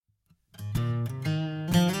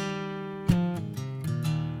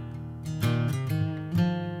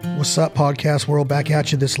What's up, podcast world? Back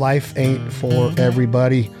at you. This life ain't for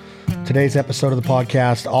everybody. Today's episode of the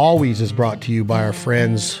podcast always is brought to you by our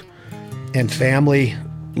friends and family.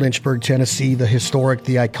 Lynchburg, Tennessee, the historic,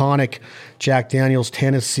 the iconic Jack Daniel's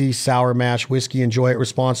Tennessee Sour Mash Whiskey. Enjoy it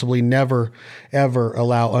responsibly. Never, ever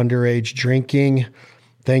allow underage drinking.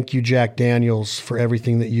 Thank you, Jack Daniels, for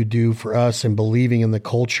everything that you do for us and believing in the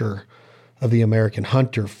culture of the American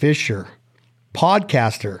hunter, fisher,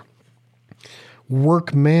 podcaster,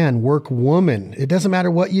 work man, work woman. It doesn't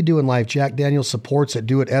matter what you do in life. Jack Daniels supports it.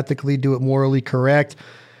 Do it ethically. Do it morally correct.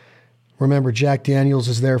 Remember, Jack Daniels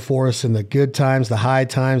is there for us in the good times, the high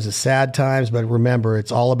times, the sad times. But remember,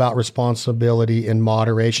 it's all about responsibility and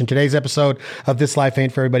moderation. Today's episode of This Life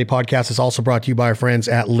Ain't For Everybody podcast is also brought to you by our friends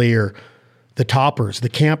at Lear. The toppers, the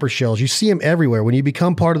camper shells, you see them everywhere. When you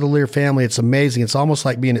become part of the Lear family, it's amazing. It's almost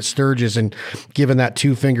like being at Sturgis and giving that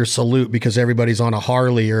 2-finger salute because everybody's on a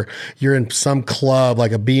Harley, or you're in some club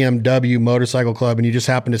like a BMW motorcycle club and you just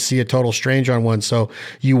happen to see a total stranger on one. So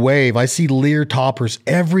you wave. I see Lear toppers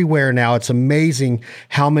everywhere now. It's amazing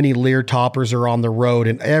how many Lear toppers are on the road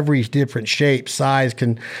in every different shape, size,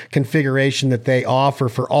 configuration that they offer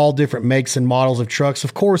for all different makes and models of trucks.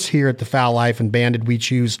 Of course, here at the Foul Life and Banded, we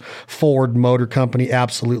choose Ford Motor Company,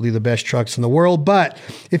 absolutely the best trucks in the world. But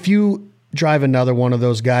if you drive another one of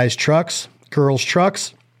those guys' trucks, girls'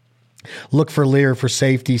 trucks, look for Lear for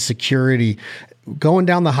safety, security. Going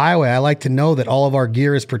down the highway, I like to know that all of our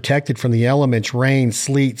gear is protected from the elements, rain,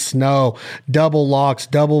 sleet, snow, double locks,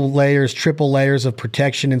 double layers, triple layers of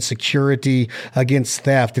protection and security against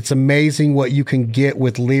theft. It's amazing what you can get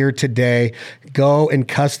with Lear today. Go and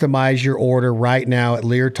customize your order right now at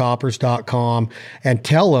LearToppers.com and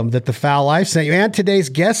tell them that the Foul Life sent you and today's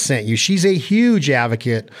guest sent you. She's a huge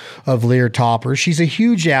advocate of Lear Toppers. She's a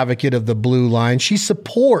huge advocate of the Blue Line. She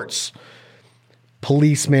supports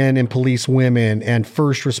policemen and police women and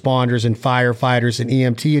first responders and firefighters and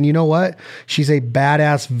EMT. And you know what? She's a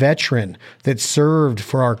badass veteran that served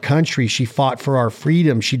for our country. She fought for our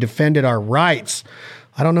freedom. She defended our rights.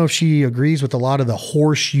 I don't know if she agrees with a lot of the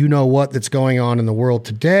horse you-know-what that's going on in the world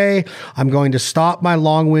today. I'm going to stop my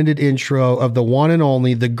long-winded intro of the one and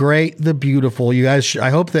only, the great, the beautiful. You guys, I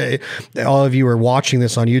hope that all of you are watching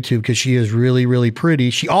this on YouTube because she is really, really pretty.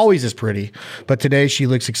 She always is pretty, but today she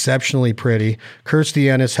looks exceptionally pretty.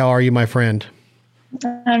 Kirstie Ennis, how are you, my friend?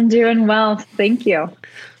 I'm doing well. Thank you.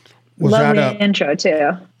 Lovely intro,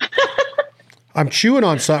 too. I'm chewing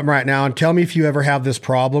on something right now, and tell me if you ever have this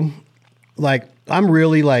problem. I'm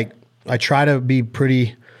really I try to be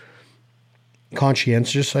pretty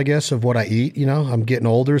conscientious, I guess, of what I eat. You know, I'm getting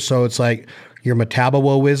older. So it's like your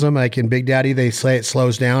metabolism, like in Big Daddy, they say it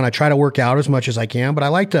slows down. I try to work out as much as I can, but I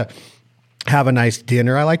like to have a nice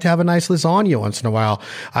dinner. I like to have a nice lasagna once in a while.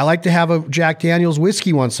 I like to have a Jack Daniel's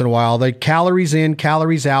whiskey once in a while. The calories in,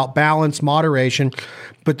 calories out, balance, moderation.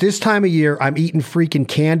 But this time of year, I'm eating freaking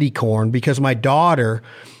candy corn because my daughter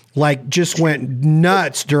just went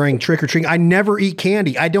nuts during trick-or-treating. I never eat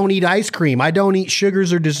candy. I don't eat ice cream. I don't eat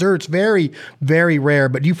sugars or desserts. Very, very rare.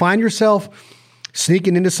 But do you find yourself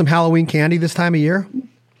sneaking into some Halloween candy this time of year?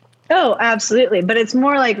 Oh, absolutely. But it's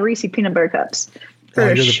more like Reese peanut butter cups.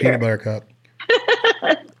 You're the peanut butter cup.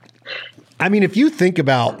 I mean, if you think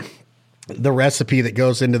about the recipe that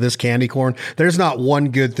goes into this candy corn, there's not one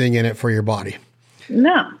good thing in it for your body.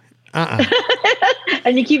 No.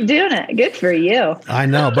 And you keep doing it. Good for you. I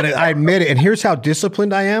know, but I admit it. And here's how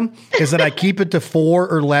disciplined I am, is that I keep it to 4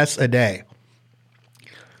 or less a day.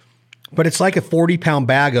 But it's like a 40-pound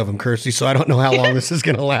bag of them, Kirstie, so I don't know how long this is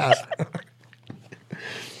going to last.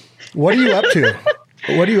 What are you up to?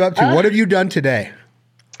 What have you done today?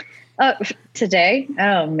 Today?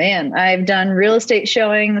 Oh, man. I've done real estate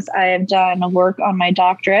showings. I have done work on my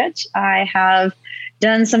doctorate. I have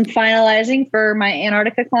done some finalizing for my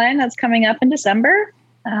Antarctica climb that's coming up in December.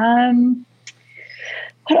 What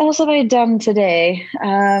else have I done today?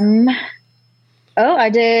 I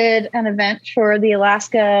did an event for the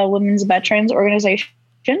Alaska Women's Veterans Organization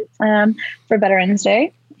for Veterans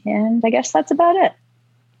Day. And I guess that's about it.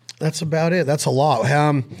 That's about it. That's a lot.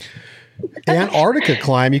 Antarctica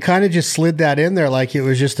climb, you kind of just slid that in there like it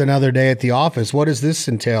was just another day at the office. What does this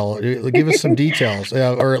entail? Give us some details,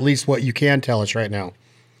 or at least what you can tell us right now.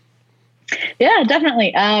 Yeah,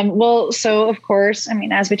 definitely. So of course, I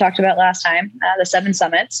mean, as we talked about last time, the 7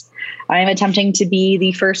 summits, I am attempting to be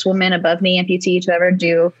the first woman above knee amputee to ever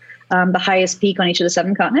do the highest peak on each of the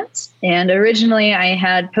 7 continents. And originally I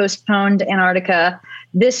had postponed Antarctica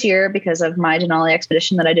this year because of my Denali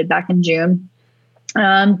expedition that I did back in June.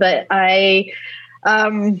 But I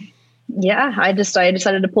Yeah, I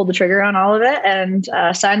decided to pull the trigger on all of it and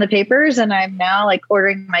sign the papers. And I'm now like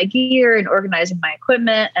ordering my gear and organizing my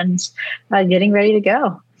equipment and getting ready to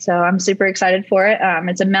go. So I'm super excited for it.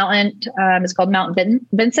 It's a mountain. It's called Mount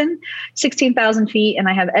Vinson, 16,000 feet. And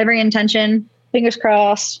I have every intention, fingers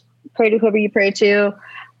crossed, pray to whoever you pray to.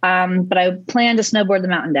 But I plan to snowboard the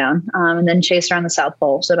mountain down and then chase around the South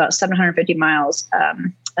Pole. So about 750 miles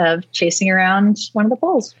of chasing around one of the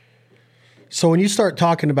poles. So when you start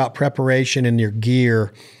talking about preparation and your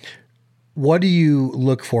gear, what do you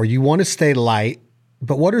look for? You want to stay light,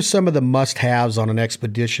 but what are some of the must-haves on an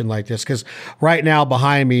expedition like this? Because right now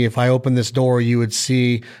behind me, if I open this door, you would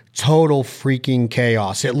see total freaking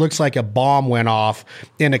chaos. It looks like a bomb went off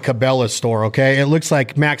in a Cabela's store, okay? It looks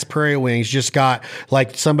like Max Prairie Wings just got,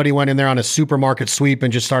 like somebody went in there on a supermarket sweep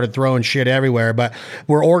and just started throwing shit everywhere. But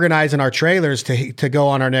we're organizing our trailers to go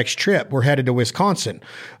on our next trip. We're headed to Wisconsin.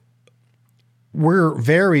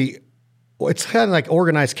 It's kind of like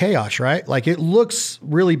organized chaos, right? Like it looks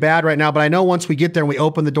really bad right now, but I know once we get there and we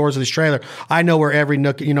open the doors of this trailer, I know where every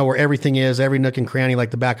nook, where everything is, every nook and cranny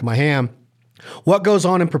like the back of my hand. What goes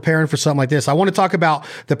on in preparing for something like this? I want to talk about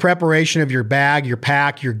the preparation of your bag, your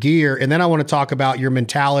pack, your gear, and then I want to talk about your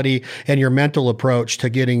mentality and your mental approach to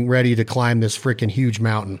getting ready to climb this freaking huge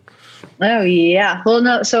mountain. Oh, yeah. Well,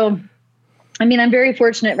 no, so I'm very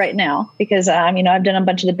fortunate right now because, I've done a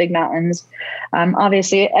bunch of the big mountains.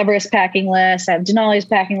 Obviously, Everest packing list. I have Denali's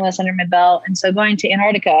packing list under my belt. And so going to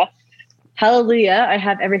Antarctica, hallelujah, I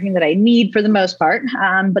have everything that I need for the most part.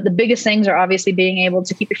 But the biggest things are obviously being able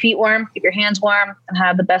to keep your feet warm, keep your hands warm, and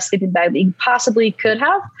have the best sleeping bag that you possibly could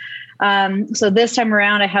have. So this time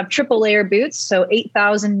around, I have triple layer boots, so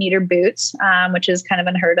 8,000 meter boots, which is kind of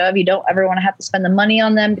unheard of. You don't ever want to have to spend the money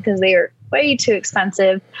on them because they are way too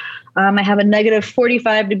expensive. I have a negative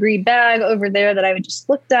 45 degree bag over there that I just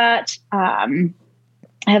looked at. I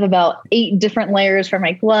have about 8 different layers for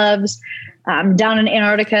my gloves. Down in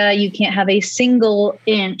Antarctica, you can't have a single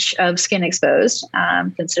inch of skin exposed,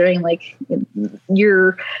 considering like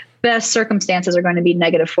your best circumstances are going to be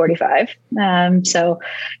negative 45. So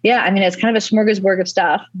yeah, it's kind of a smorgasbord of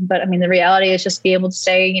stuff, but the reality is just be able to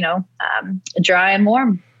stay, dry and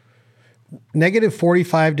warm. Negative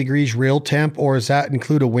 45 degrees real temp, or does that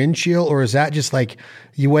include a wind chill, or is that just like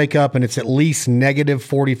you wake up and it's at least negative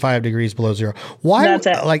 45 degrees below zero? Why? That's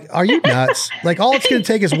it. Like, are you nuts? Like all it's going to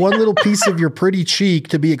take is one little piece of your pretty cheek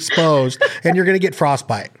to be exposed and you're going to get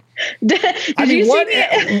frostbite.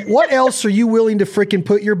 What else are you willing to freaking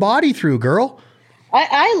put your body through, girl?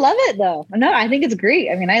 I love it though. No, I think it's great.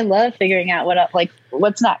 I love figuring out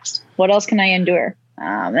what's next. What else can I endure?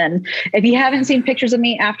 And if you haven't seen pictures of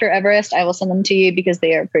me after Everest, I will send them to you because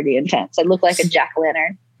they are pretty intense. I look like a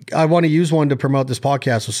jack-o'-lantern. I want to use one to promote this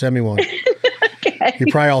podcast, so send me one. Okay. You're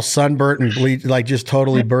probably all sunburnt and bleed, like just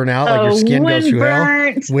totally burn out, like your skin goes through hell.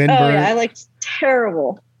 Windburnt. Yeah, I like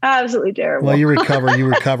terrible. Absolutely terrible. Well, you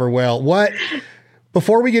recover well.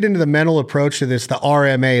 Before we get into the mental approach to this, the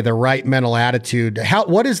RMA, the right mental attitude,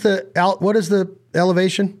 what is the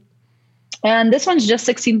elevation? And this one's just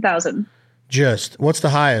 16,000. What's the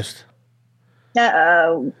highest?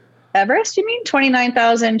 Everest, you mean?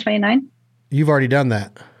 29,029. You've already done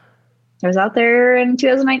that. I was out there in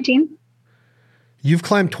 2019. You've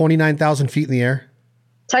climbed 29,000 feet in the air?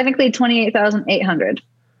 Technically 28,800.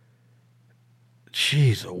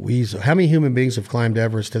 Jeez, a weasel. How many human beings have climbed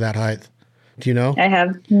Everest to that height? Do you know? I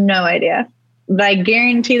have no idea. But I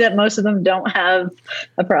guarantee that most of them don't have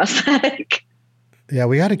a prosthetic. Yeah,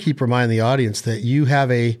 we got to keep reminding the audience that you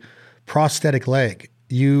have a prosthetic leg.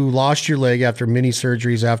 You lost your leg after many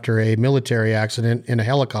surgeries after a military accident in a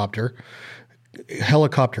helicopter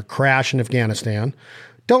crash in Afghanistan.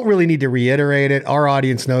 Don't really need to reiterate it. Our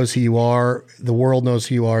audience knows who you are. The world knows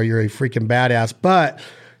who you are. You're a freaking badass. But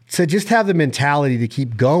to just have the mentality to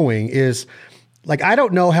keep going is like, I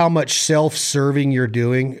don't know how much self-serving you're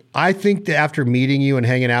doing. I think that after meeting you and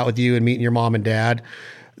hanging out with you and meeting your mom and dad,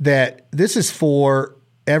 that this is for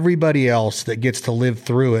everybody else that gets to live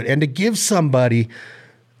through it, and to give somebody,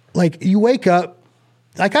 like, you wake up,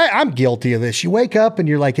 like I'm guilty of this. You wake up and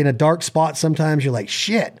you're like in a dark spot. Sometimes you're like,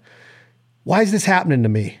 shit, why is this happening to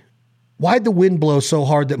me? Why'd the wind blow so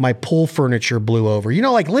hard that my pool furniture blew over?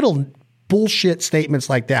 Like little bullshit statements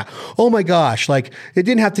like that. Oh my gosh, like it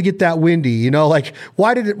didn't have to get that windy, like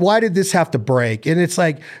why did this have to break? And it's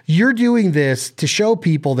like, you're doing this to show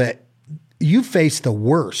people that you face the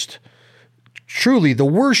worst. Truly, the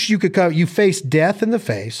worst you could come. You faced death in the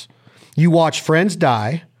face. You watched friends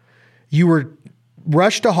die. You were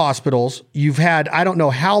rushed to hospitals. You've had, I don't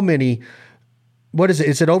know how many, what is it?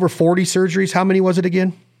 Is it over 40 surgeries? How many was it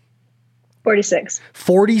again? 46.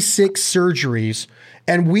 46 surgeries.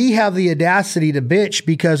 And we have the audacity to bitch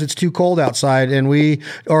because it's too cold outside and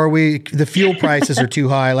the fuel prices are too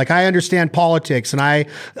high. Like, I understand politics, and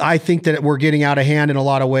I think that we're getting out of hand in a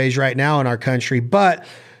lot of ways right now in our country, but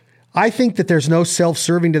I think that there's no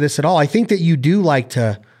self-serving to this at all. I think that you do like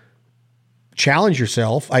to challenge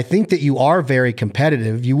yourself. I think that you are very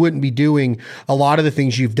competitive. You wouldn't be doing a lot of the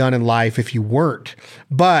things you've done in life if you weren't.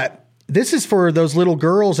 But this is for those little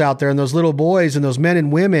girls out there and those little boys and those men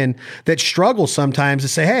and women that struggle sometimes to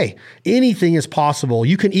say, hey, anything is possible.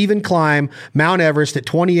 You can even climb Mount Everest at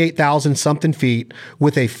 28,000 something feet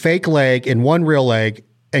with a fake leg and one real leg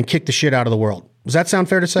and kick the shit out of the world. Does that sound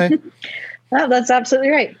fair to say? Well, that's absolutely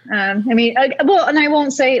right. And I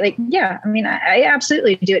won't say I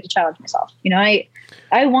absolutely do it to challenge myself.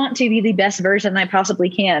 I want to be the best version I possibly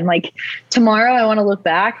can. Like, tomorrow I want to look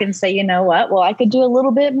back and say, you know what? Well, I could do a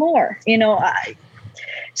little bit more,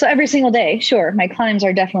 so every single day, sure, my climbs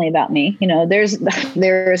are definitely about me.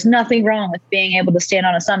 There's nothing wrong with being able to stand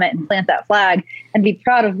on a summit and plant that flag and be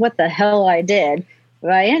proud of what the hell I did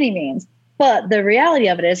by any means. But the reality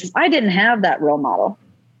of it is I didn't have that role model.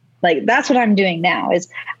 Like, that's what I'm doing now is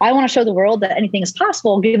I want to show the world that anything is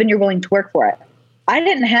possible given you're willing to work for it. I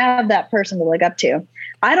didn't have that person to look up to.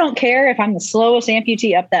 I don't care if I'm the slowest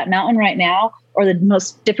amputee up that mountain right now or the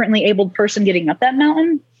most differently abled person getting up that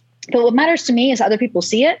mountain. But what matters to me is other people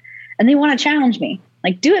see it and they want to challenge me.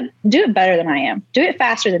 Like, do it better than I am. Do it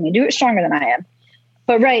faster than me. Do it stronger than I am.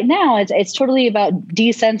 But right now, it's totally about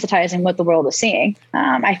desensitizing what the world is seeing.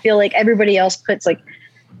 I feel like everybody else puts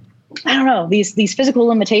these physical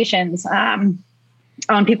limitations on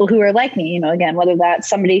people who are like me. Again, whether that's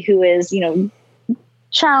somebody who is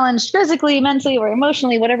challenged physically, mentally, or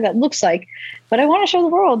emotionally, whatever that looks like. But I want to show the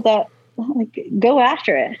world that go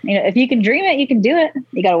after it. If you can dream it, you can do it.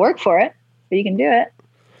 You got to work for it, but you can do it.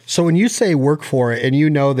 So when you say work for it and you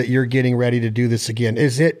know that you're getting ready to do this again,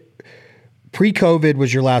 is it pre-COVID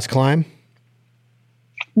was your last climb?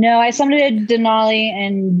 No, I summited Denali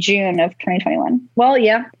in June of 2021. Well,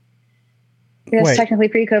 yeah. It's technically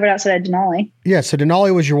pre-COVID outside of Denali. Yeah, so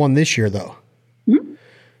Denali was your one this year, though. Mm-hmm.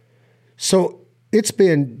 So it's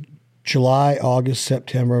been July, August,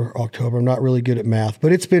 September, October. I'm not really good at math,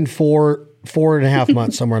 but it's been four and a half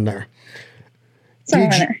months, somewhere in there.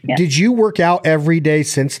 Did you work out every day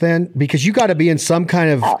since then? Because you got to be in some kind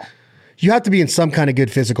of, you have to be in some kind of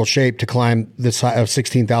good physical shape to climb this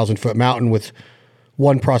 16,000 foot mountain with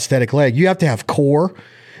one prosthetic leg. You have to have core.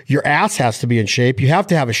 Your ass has to be in shape. You have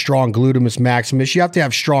to have a strong gluteus maximus. You have to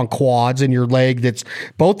have strong quads in your leg. That's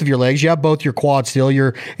both of your legs. You have both your quads still.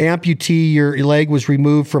 Your amputee, your leg was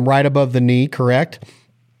removed from right above the knee, correct?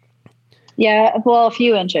 Yeah, well, a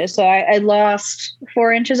few inches. So I lost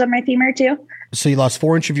 4 inches of my femur too. So you lost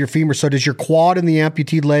 4 inches of your femur. So does your quad and the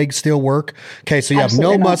amputee leg still work? Okay, so you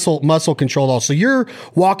Absolutely have no muscle control at all. So you're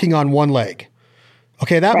walking on one leg.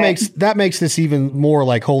 Okay, that makes this even more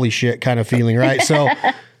like holy shit kind of feeling, right? So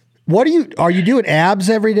are you doing abs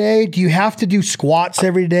every day? Do you have to do squats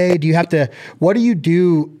every day? What do you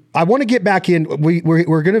do? I want to get back in.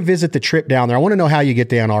 We're going to visit the trip down there. I want to know how you get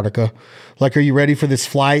to Antarctica. Like, are you ready for this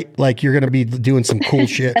flight? Like, you're going to be doing some cool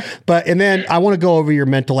shit. And then I want to go over your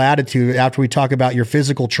mental attitude after we talk about your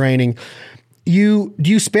physical training. Do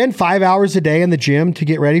you spend 5 hours a day in the gym to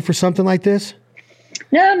get ready for something like this?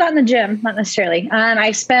 No, not in the gym, not necessarily.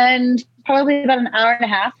 I spend probably about an hour and a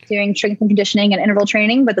half doing strength and conditioning and interval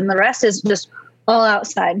training, but then the rest is just all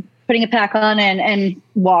outside, putting a pack on and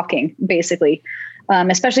walking, basically.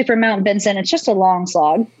 Especially for Mount Vinson, it's just a long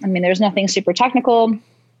slog. I mean, there's nothing super technical.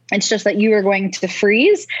 It's just that you are going to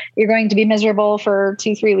freeze. You're going to be miserable for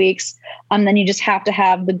 2-3 weeks. Then you just have to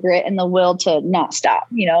have the grit and the will to not stop,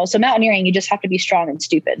 So mountaineering, you just have to be strong and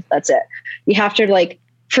stupid. That's it. You have to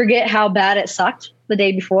forget how bad it sucked the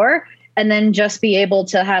day before, and then just be able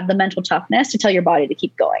to have the mental toughness to tell your body to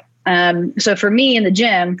keep going. So for me in the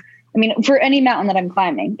gym, for any mountain that I'm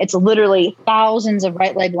climbing, it's literally thousands of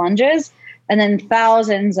right leg lunges and then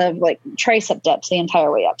thousands of tricep dips the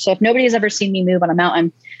entire way up. So if nobody has ever seen me move on a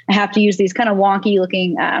mountain, I have to use these kind of wonky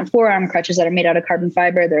looking forearm crutches that are made out of carbon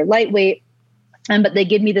fiber. They're lightweight, but they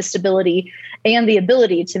give me the stability and the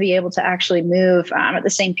ability to be able to actually move at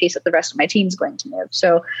the same pace that the rest of my team's going to move.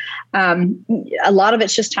 So a lot of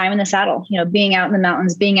it's just time in the saddle, being out in the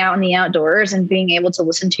mountains, being out in the outdoors, and being able to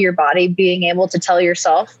listen to your body, being able to tell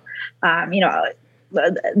yourself,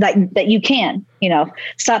 that you can,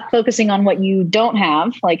 stop focusing on what you don't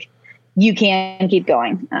have. You can keep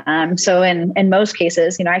going. So in most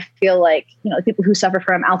cases, I feel like, people who suffer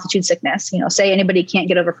from altitude sickness, say anybody can't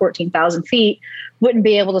get over 14,000 feet, wouldn't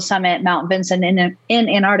be able to summit Mount Vinson in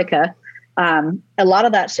Antarctica. A lot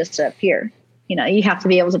of that's just up here. You have to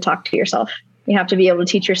be able to talk to yourself. You have to be able to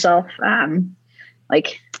teach yourself,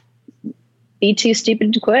 like, be too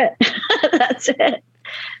stupid to quit. That's it.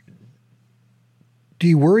 Do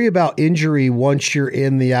you worry about injury once you're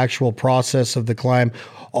in the actual process of the climb?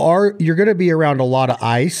 You're going to be around a lot of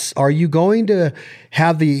ice. Are you going to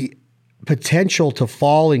have the potential to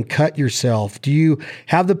fall and cut yourself? Do you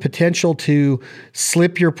have the potential to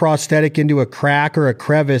slip your prosthetic into a crack or a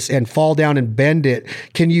crevice and fall down and bend it?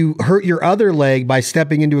 Can you hurt your other leg by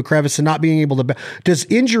stepping into a crevice and not being able to? Does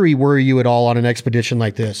injury worry you at all on an expedition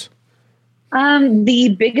like this?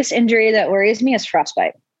 The biggest injury that worries me is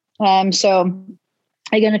frostbite. So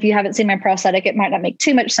again, if you haven't seen my prosthetic, it might not make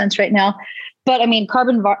too much sense right now, but I mean,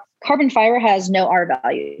 carbon fiber has no R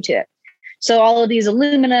value to it. So all of these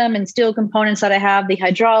aluminum and steel components that I have, the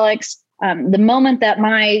hydraulics, the moment that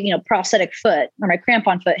my prosthetic foot or my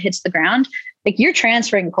crampon foot hits the ground, like, you're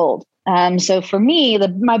transferring cold. So for me,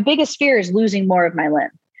 my biggest fear is losing more of my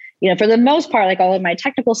limb. For the most part, like, all of my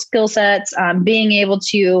technical skill sets, being able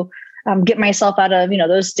to get myself out of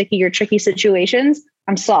those sticky or tricky situations,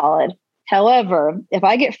 I'm solid. However, if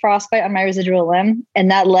I get frostbite on my residual limb and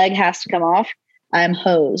that leg has to come off, I'm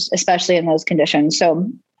hosed, especially in those conditions. So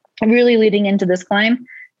really leading into this climb,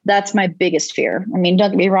 that's my biggest fear. I mean,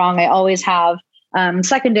 don't get me wrong. I always have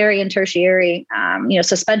secondary and tertiary,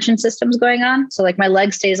 suspension systems going on. So like, my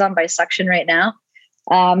leg stays on by suction right now.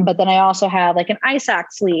 But then I also have like an ice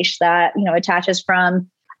axe leash that, attaches from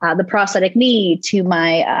the prosthetic knee to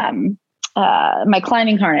my my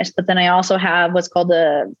climbing harness. But then I also have what's called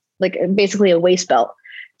basically a waist belt.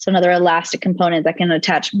 So another elastic component that can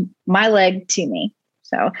attach my leg to me.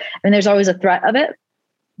 So, I mean, there's always a threat of it.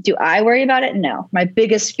 Do I worry about it? No. My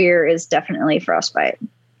biggest fear is definitely frostbite.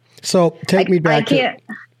 So take me back.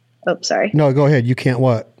 Sorry. No, go ahead. You can't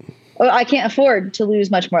what? Well, I can't afford to lose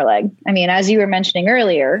much more leg. I mean, as you were mentioning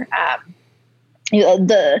earlier,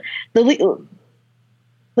 if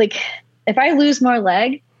I lose more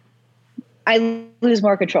leg, I lose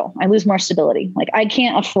more control. I lose more stability. Like, I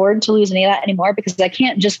can't afford to lose any of that anymore because I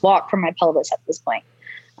can't just walk from my pelvis at this point.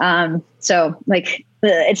 So like,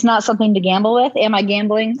 it's not something to gamble with. Am I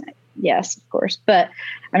gambling? Yes, of course. But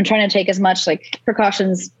I'm trying to take as much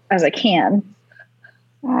precautions as I can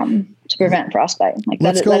to prevent frostbite.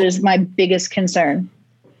 That is my biggest concern.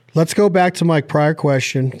 Let's go back to my prior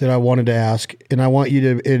question that I wanted to ask, and I want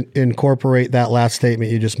you to incorporate that last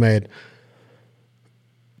statement you just made.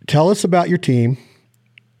 Tell us about your team.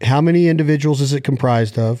 How many individuals is it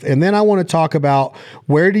comprised of? And then I want to talk about,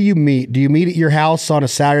 where do you meet? Do you meet at your house on a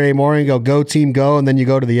Saturday morning, go team, go, and then you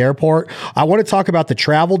go to the airport? I want to talk about the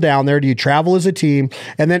travel down there. Do you travel as a team?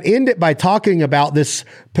 And then end it by talking about this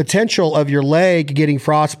potential of your leg getting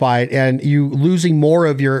frostbite and you losing more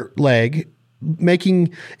of your leg,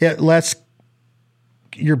 making it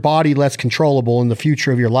your body less controllable in the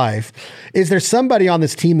future of your life. Is there somebody on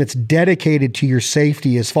this team that's dedicated to your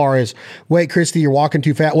safety as far as, wait, Christy, you're walking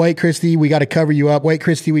too fast. Wait, Christy, we got to cover you up. Wait,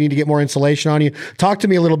 Christy, we need to get more insulation on you. Talk to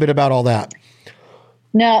me a little bit about all that.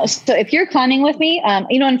 No. So if you're climbing with me,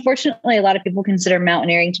 unfortunately, a lot of people consider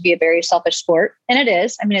mountaineering to be a very selfish sport. And it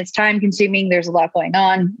is. I mean, it's time consuming. There's a lot going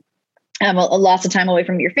on. Lots of time away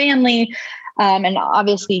from your family. And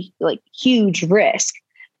obviously huge risk.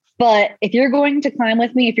 But if you're going to climb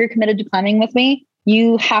with me, if you're committed to climbing with me,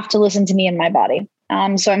 you have to listen to me and my body.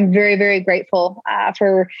 So I'm very, very grateful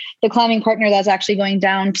for the climbing partner that's actually going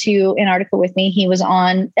down to Antarctica with me. He was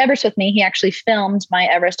on Everest with me. He actually filmed my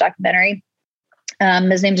Everest documentary.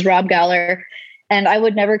 His name's Rob Galler. And I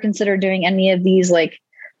would never consider doing any of these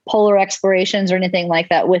polar explorations or anything like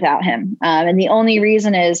that without him. And the only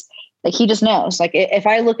reason is he just knows, if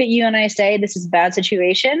I look at you and I say, this is a bad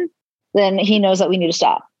situation, then he knows that we need to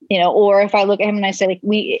stop. Or if I look at him and I say,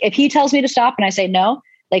 if he tells me to stop and I say no,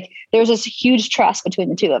 there's this huge trust between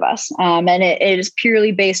the two of us. And it is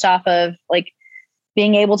purely based off of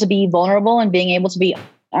being able to be vulnerable and being able to be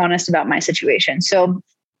honest about my situation. So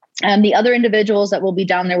the other individuals that will be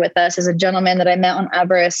down there with us is a gentleman that I met on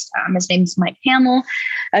Everest. His name's Mike Hamill.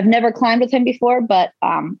 I've never climbed with him before, but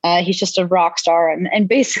he's just a rock star and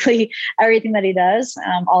basically everything that he does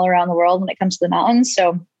all around the world when it comes to the mountains.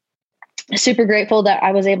 So super grateful that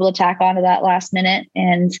I was able to tack on to that last minute.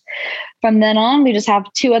 And from then on, we just have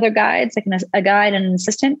two other guides, a guide and an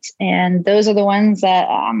assistant. And those are the ones that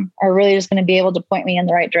are really just going to be able to point me in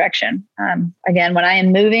the right direction. Again, when I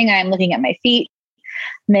am moving, I am looking at my feet,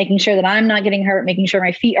 making sure that I'm not getting hurt, making sure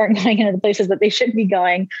my feet aren't going into the places that they should be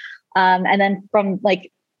going. And then from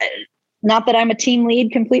not that I'm a team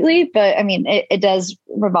lead completely, but I mean, it does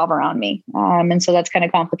revolve around me. And so that's kind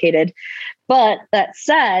of complicated. But that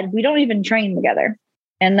said, we don't even train together.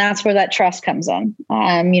 And that's where that trust comes in.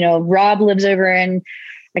 Rob lives over in,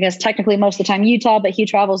 I guess, technically most of the time Utah, but he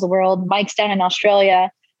travels the world. Mike's down in Australia,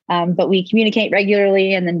 but we communicate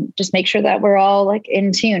regularly, and then just make sure that we're all like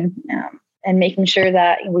in tune, and making sure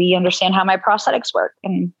that we understand how my prosthetics work.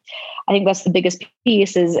 And I think that's the biggest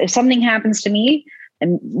piece is if something happens to me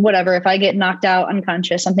and whatever, if I get knocked out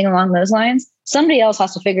unconscious, something along those lines, somebody else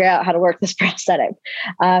has to figure out how to work this prosthetic.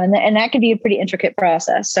 And that can be a pretty intricate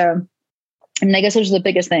process. So, and I guess those are the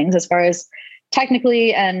biggest things as far as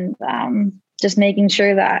technically and just making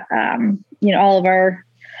sure that, all of our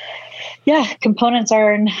components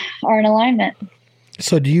are in alignment.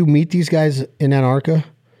 So do you meet these guys in Antarctica?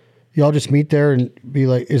 Y'all just meet there and be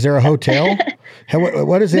like, is there a hotel?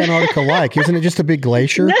 What is Antarctica like? Isn't it just a big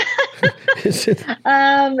glacier? Is it?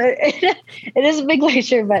 It is a big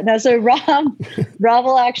glacier, but no. So Rob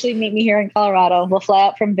will actually meet me here in Colorado. We'll fly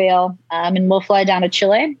out from Vail, and we'll fly down to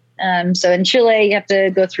Chile. So in Chile, you have to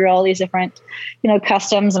go through all these different,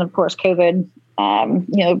 customs and of course COVID,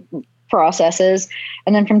 processes.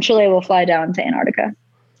 And then from Chile, we'll fly down to Antarctica,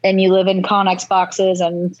 and you live in Connex boxes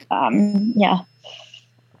and,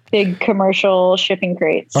 big commercial shipping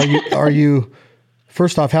crates. Are you,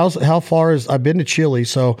 first off, how far is, I've been to Chile.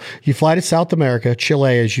 So you fly to South America,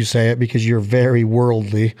 Chile, as you say it, because you're very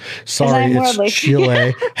worldly. Sorry, it's worldly.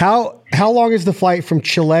 Chile. How long is the flight from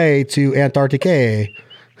Chile to Antarctica?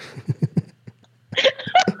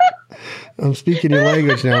 I'm speaking your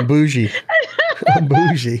language now. I'm bougie. I'm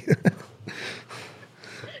bougie.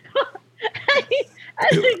 I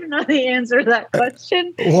don't even know the answer to that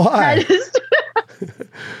question. Why?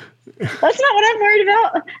 That's not what I'm worried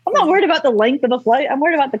about. I'm not worried about the length of the flight. I'm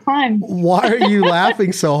worried about the climb. Why are you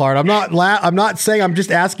laughing so hard? I'm not saying, I'm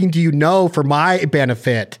just asking, do you know for my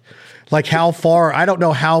benefit? Like how far, I don't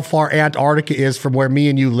know how far Antarctica is from where me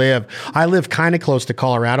and you live. I live kind of close to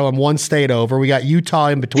Colorado. I'm one state over. We got Utah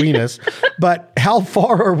in between us. But how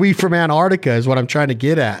far are we from Antarctica is what I'm trying to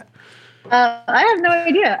get at. I have no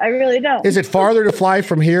idea. I really don't. Is it farther to fly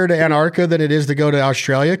from here to Antarctica than it is to go to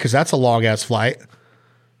Australia? Because that's a long ass flight.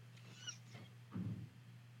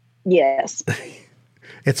 Yes.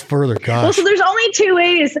 It's further. Gosh. Well, so there's only two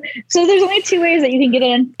ways. That you can get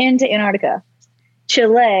into Antarctica.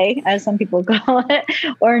 Chile, as some people call it,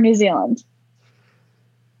 or New Zealand.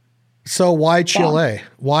 So why Chile? Yeah.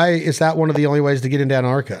 Why is that one of the only ways to get into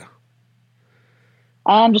Antarctica?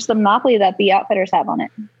 Just the monopoly that the outfitters have on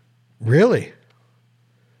it. Really?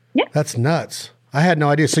 Yeah. That's nuts. I had no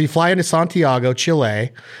idea. So you fly into Santiago,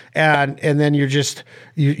 Chile, and then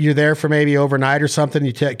you're there for maybe overnight or something.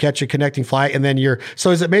 You catch a connecting flight, and then so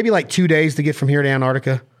is it maybe like 2 days to get from here to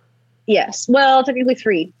Antarctica? Yes. Well, technically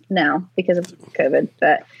 3 now because of COVID,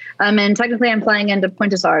 but and technically I'm flying into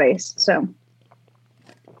Buenos Aires.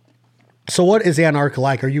 So what is Antarctica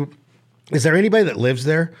like? Is there anybody that lives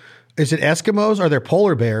there? Is it Eskimos? Are there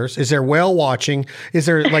polar bears? Is there whale watching? Is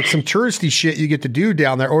there like some touristy shit you get to do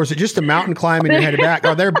down there? Or is it just a mountain climb and you're headed back?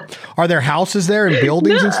 Are there houses there and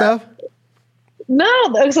buildings and stuff?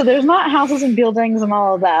 No. So there's not houses and buildings and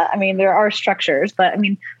all of that. I mean, there are structures, but I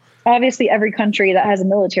mean, obviously every country that has a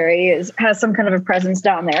military has some kind of a presence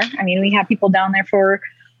down there. I mean, we have people down there for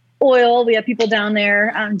oil. We have people down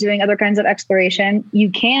there doing other kinds of exploration.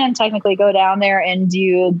 You can technically go down there and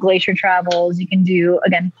do glacier travels. You can do,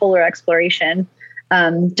 again, polar exploration,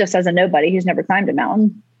 just as a nobody who's never climbed a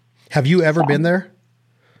mountain. Have you ever been there?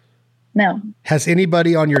 No. Has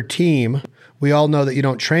anybody on your team, we all know that you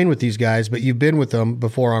don't train with these guys, but you've been with them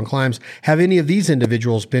before on climbs. Have any of these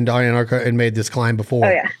individuals been to Antarctica and made this climb before?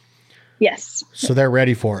 Oh, yeah. Yes. So they're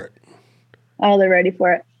ready for it. Oh, they're ready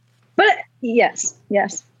for it. But yes.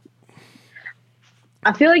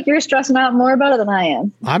 I feel like you're stressing out more about it than I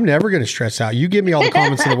am. I'm never going to stress out. You give me all the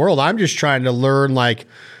comments in the world. I'm just trying to learn like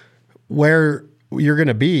where you're going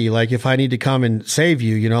to be. Like if I need to come and save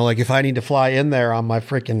you, like if I need to fly in there on my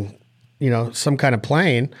freaking, some kind of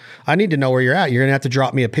plane, I need to know where you're at. You're going to have to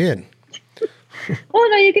drop me a pin. Well,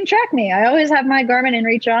 no, you can track me. I always have my Garmin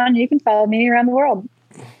inReach on. You can follow me around the world.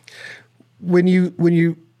 When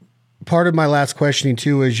you, part of my last questioning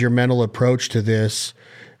too, is your mental approach to this.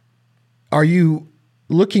 Are you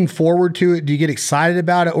looking forward to it? Do you get excited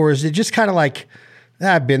about it? Or is it just kind of like,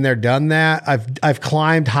 I've been there, done that. I've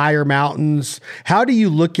climbed higher mountains. How do you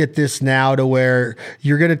look at this now to where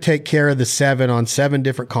you're going to take care of the 7 on 7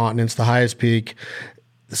 different continents, the highest peak,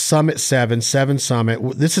 Summit 7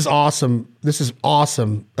 Summit. This is awesome. This is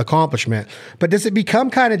awesome accomplishment. But does it become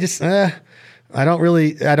kind of just, I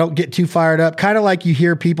don't get too fired up. Kind of like you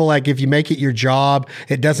hear people like, if you make it your job,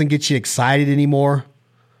 it doesn't get you excited anymore.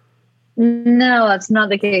 No, that's not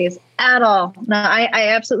the case at all. No, I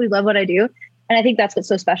absolutely love what I do. And I think that's what's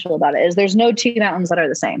so special about it is there's no two mountains that are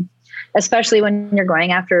the same, especially when you're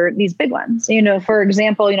going after these big ones. For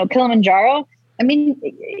example, Kilimanjaro, I mean,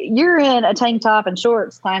 you're in a tank top and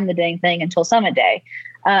shorts, climb the dang thing until summit day.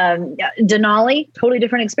 Denali, totally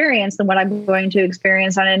different experience than what I'm going to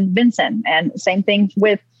experience on in Vinson. And same thing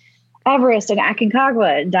with Everest and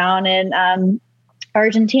Aconcagua down in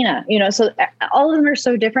Argentina. So all of them are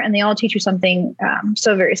so different and they all teach you something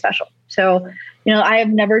so very special. So, I have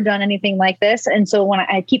never done anything like this. And so when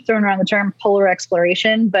I keep throwing around the term polar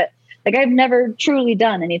exploration, but like I've never truly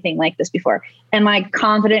done anything like this before. Am I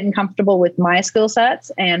confident and comfortable with my skill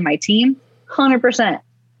sets and my team? 100%.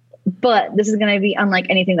 But this is going to be unlike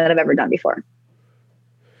anything that I've ever done before.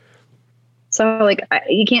 So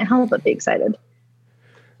you can't help but be excited.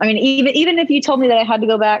 I mean, even if you told me that I had to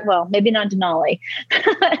go back, well, maybe not Denali.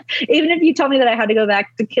 Even if you told me that I had to go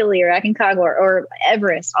back to Kili or Aconcagua or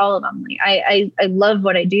Everest, all of them, I love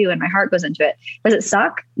what I do and my heart goes into it. Does it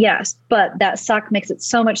suck? Yes. But that suck makes it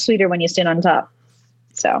so much sweeter when you stand on top.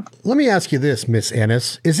 So let me ask you this, Miss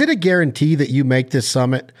Ennis. Is it a guarantee that you make this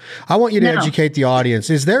summit? I want you to educate the audience.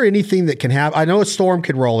 Is there anything that can happen? I know a storm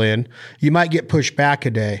could roll in. You might get pushed back a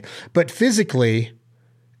day. But physically,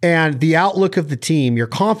 and the outlook of the team, your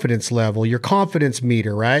confidence level, your confidence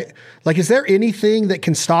meter, right? Like, is there anything that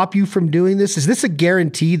can stop you from doing this? Is this a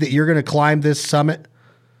guarantee that you're going to climb this summit?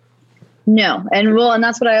 No. And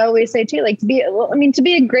that's what I always say too. Like to be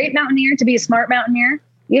a great mountaineer, to be a smart mountaineer,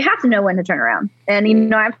 you have to know when to turn around.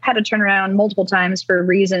 And, I've had to turn around multiple times for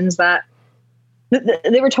reasons that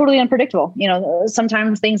they were totally unpredictable.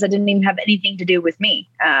 Sometimes things that didn't even have anything to do with me.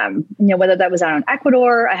 Whether that was out in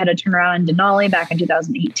Ecuador, I had to turn around in Denali back in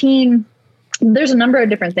 2018. There's a number of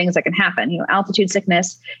different things that can happen, altitude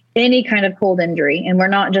sickness, any kind of cold injury. And we're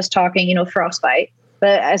not just talking, frostbite,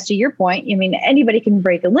 but as to your point, anybody can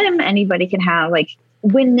break a limb, anybody can have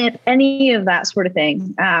wind nip, any of that sort of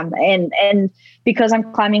thing. And because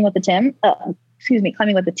I'm climbing with the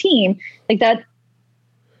team, like that,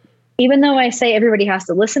 even though I say everybody has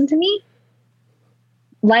to listen to me,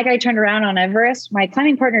 like I turned around on Everest, my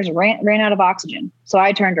climbing partners ran out of oxygen. So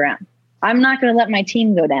I turned around. I'm not going to let my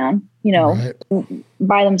team go down, right,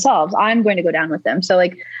 by themselves. I'm going to go down with them. So I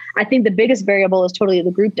think the biggest variable is totally the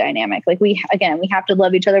group dynamic. We have to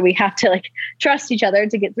love each other. We have to trust each other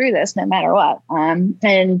to get through this no matter what.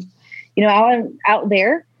 Out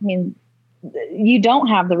there, you don't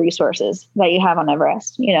have the resources that you have on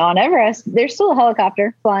Everest. On Everest, there's still a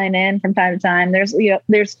helicopter flying in from time to time.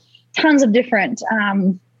 There's tons of different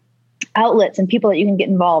outlets and people that you can get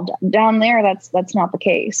involved. Down there, that's not the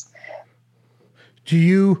case. Do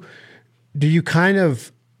you kind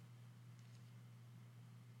of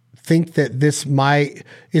think that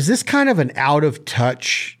is this kind of an out of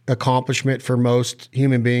touch accomplishment for most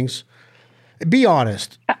human beings? Be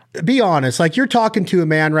honest. Like, you're talking to a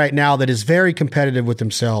man right now that is very competitive with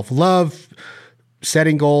himself, love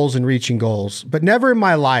setting goals and reaching goals, but never in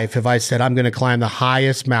my life have I said, I'm going to climb the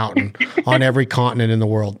highest mountain on every continent in the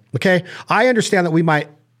world. Okay. I understand that we might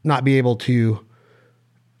not be able to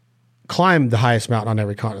climb the highest mountain on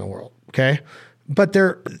every continent in the world. Okay. But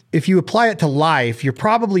if you apply it to life, you're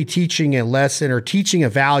probably teaching a lesson or teaching a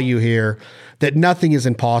value here that nothing is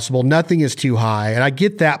impossible. Nothing is too high. And I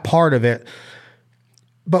get that part of it.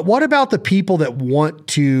 But what about the people that want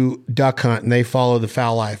to duck hunt and they follow the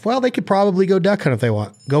foul life? Well, they could probably go duck hunt if they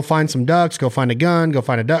want. Go find some ducks, go find a gun, go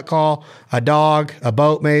find a duck call, a dog, a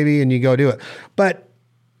boat maybe, and you go do it. But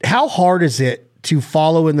how hard is it to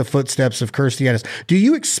follow in the footsteps of Kirstie Ennis? Do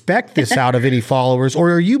you expect this out of any followers,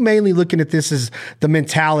 or are you mainly looking at this as the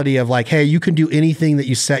mentality of hey, you can do anything that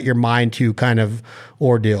you set your mind to kind of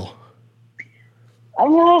ordeal?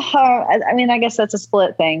 I guess that's a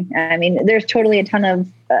split thing. There's totally a ton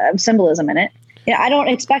of symbolism in it. I don't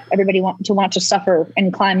expect everybody to want to suffer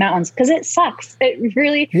and climb mountains because it sucks. It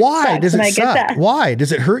really Why sucks, does it suck? Why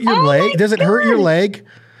does it hurt your leg? Does it hurt your leg?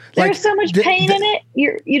 There's so much pain in it.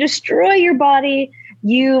 You destroy your body.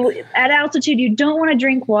 At altitude, you don't want to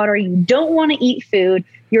drink water. You don't want to eat food.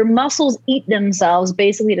 Your muscles eat themselves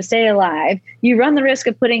basically to stay alive. You run the risk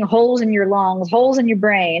of putting holes in your lungs, holes in your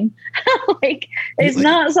brain. It's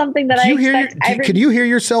not something that I expect. Can you hear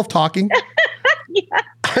yourself talking? Yeah.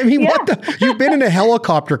 What you've been in a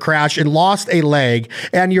helicopter crash and lost a leg,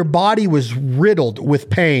 and your body was riddled with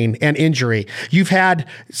pain and injury. You've had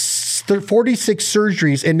 46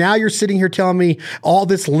 surgeries, and now you're sitting here telling me all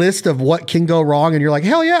this list of what can go wrong, and you're like,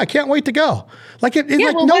 hell yeah, I can't wait to go.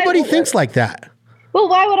 Nobody thinks like that. Well,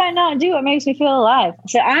 why would I not do what makes me feel alive?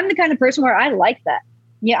 So I'm the kind of person where I like that.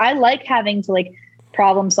 Yeah, I like having to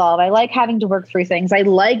problem solve. I like having to work through things. I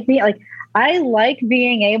like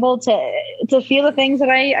being able to to feel the things that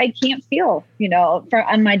I can't feel,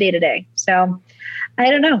 on my day to day. So I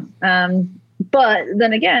don't know. But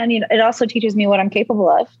then again, it also teaches me what I'm capable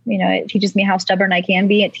of. It teaches me how stubborn I can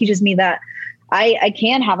be. It teaches me that I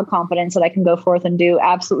can have a confidence that I can go forth and do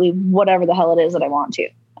absolutely whatever the hell it is that I want to.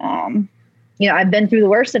 I've been through the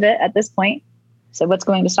worst of it at this point. So what's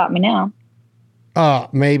going to stop me now?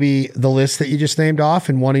 Maybe the list that you just named off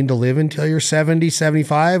and wanting to live until you're 70,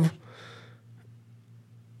 75.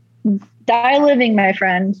 Die living, my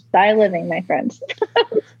friend. Die living, my friend.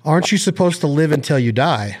 Aren't you supposed to live until you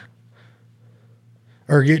die?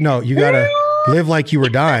 Or you got to live like you were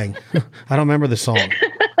dying. I don't remember the song.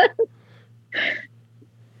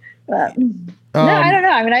 No, I don't know.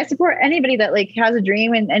 I mean, I support anybody that has a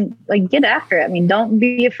dream and get after it. I mean, don't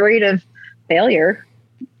be afraid of failure.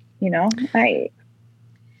 I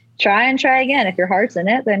try and try again. If your heart's in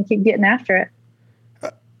it, then keep getting after it.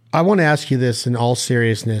 I want to ask you this in all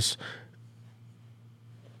seriousness.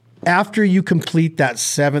 After you complete that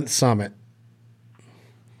 7th summit,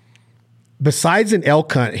 besides an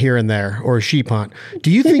elk hunt here and there or a sheep hunt,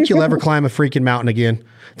 do you think you'll ever climb a freaking mountain again?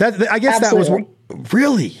 I guess Absolutely. That was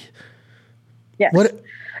really. Yes.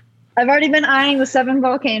 I've already been eyeing the 7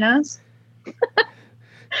 volcanoes.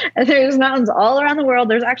 And there's mountains all around the world.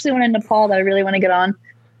 There's actually one in Nepal that I really want to get on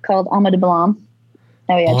called Ama Dablam.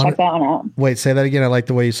 Oh yeah, check that one out. Wait, say that again. I like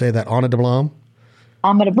the way you say that. Ama Dablam.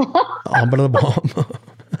 Ama Dablam. Ama Dablam.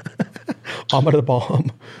 Ama Dablam.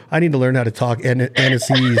 I need to learn how to talk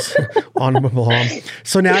Anasese. Ama Dablam.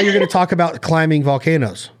 So now you're going to talk about climbing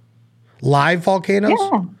volcanoes. Live volcanoes?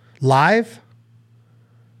 Yeah. Live?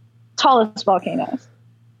 Tallest volcanoes.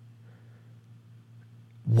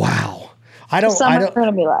 Wow. Some are going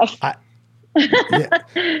to be live.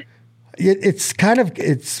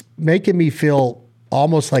 It's making me feel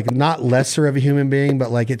almost like not lesser of a human being,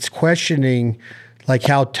 but like it's questioning like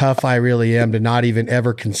how tough I really am to not even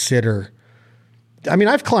ever consider. I mean,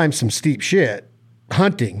 I've climbed some steep shit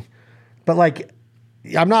hunting, but like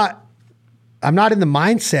I'm not in the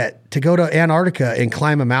mindset to go to Antarctica and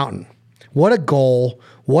climb a mountain. What a goal,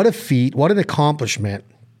 what a feat, what an accomplishment.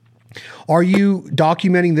 Are you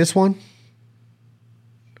documenting this one?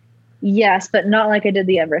 Yes, but not like I did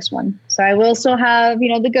the Everest one. So I will still have,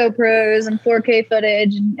 the GoPros and 4K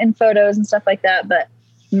footage and photos and stuff like that, but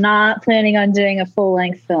not planning on doing a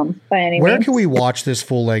full-length film by any means. Where can we watch this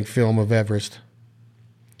full-length film of Everest?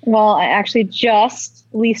 Well, I actually just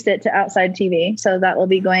leased it to Outside TV, so that will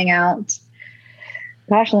be going out,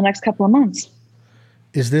 in the next couple of months.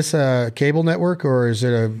 Is this a cable network or is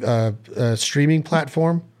it a streaming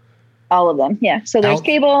platform? All of them, yeah. So there's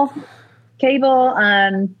cable.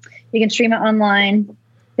 You can stream it online.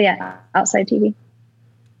 But yeah, Outside TV.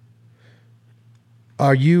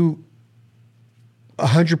 Are you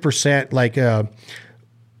 100%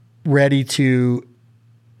 ready to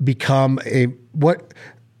become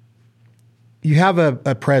you have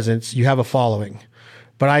a presence, you have a following,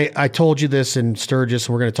 but I told you this in Sturgis,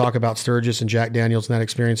 and we're going to talk about Sturgis and Jack Daniels and that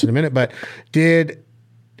experience in a minute, but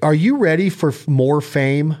are you ready for more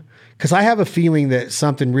fame? Because I have a feeling that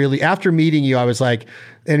something really, after meeting you, I was like,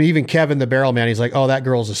 and even Kevin, the barrel man, he's like, oh, that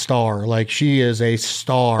girl's a star. Like, she is a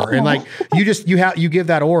star. And like, you give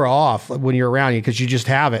that aura off when you're around you because you just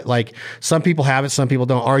have it. Like, some people have it, some people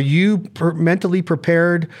don't. Are you mentally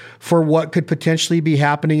prepared for what could potentially be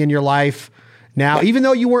happening in your life now? Even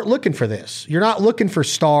though you weren't looking for this, you're not looking for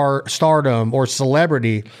stardom or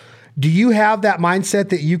celebrity. Do you have that mindset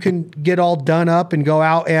that you can get all done up and go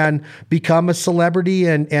out and become a celebrity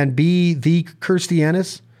and be the Kirstie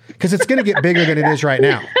Ennis? Because it's going to get bigger than it is right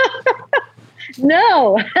now.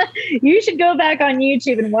 No, you should go back on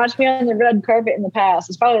YouTube and watch me on the red carpet in the past.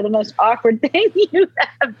 It's probably the most awkward thing you've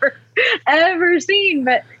ever seen.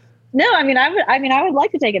 But no, I would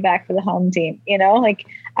like to take it back for the home team.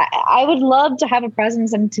 I would love to have a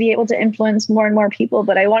presence and to be able to influence more and more people,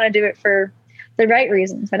 but I want to do it for the right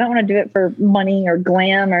reasons. I don't want to do it for money or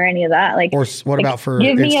glam or any of that. Or what about for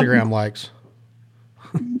Instagram likes?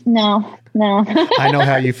 No. I know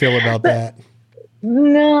how you feel about that.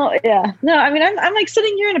 No, yeah. No, I'm like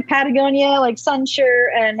sitting here in a Patagonia, like sun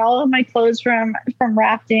shirt and all of my clothes from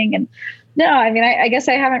rafting. And no, I guess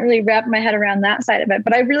I haven't really wrapped my head around that side of it,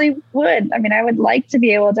 but I really would. I would like to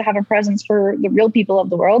be able to have a presence for the real people of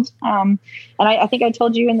the world. And I think I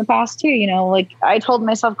told you in the past too, I told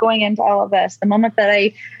myself going into all of this, the moment that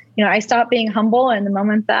I stop being humble and the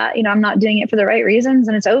moment that, I'm not doing it for the right reasons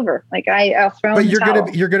and it's over. I'll throw in the towel.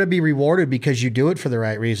 You're going to be rewarded because you do it for the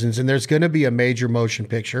right reasons. And there's going to be a major motion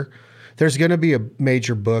picture. There's going to be a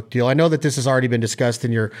major book deal. I know that this has already been discussed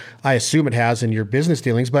I assume it has in your business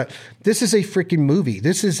dealings, but this is a freaking movie.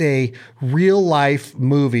 This is a real life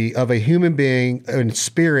movie of a human being and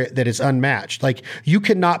spirit that is unmatched. Like, you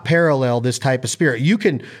cannot parallel this type of spirit. You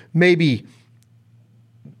can maybe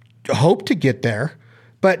hope to get there,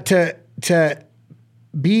 but to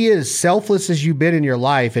be as selfless as you've been in your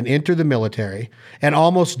life and enter the military and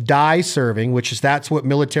almost die serving, that's what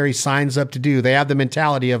military signs up to do. They have the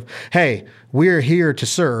mentality of, hey, we're here to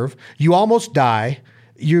serve. You almost die.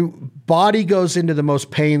 Your body goes into the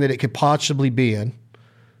most pain that it could possibly be in.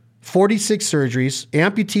 46 surgeries,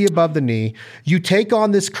 amputee above the knee. You take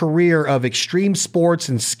on this career of extreme sports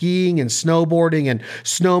and skiing and snowboarding and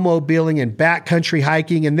snowmobiling and backcountry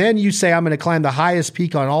hiking. And then you say, I'm going to climb the highest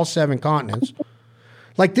peak on all 7 continents.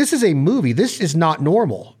 Like, this is a movie. This is not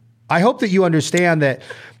normal. I hope that you understand that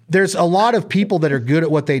there's a lot of people that are good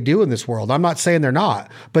at what they do in this world. I'm not saying they're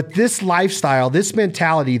not, but this lifestyle, this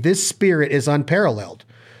mentality, this spirit is unparalleled.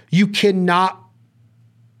 You cannot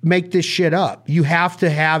make this shit up. You have to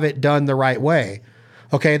have it done the right way.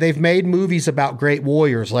 Okay. They've made movies about great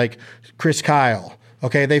warriors like Chris Kyle.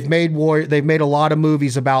 Okay. They've made a lot of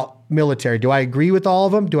movies about military. Do I agree with all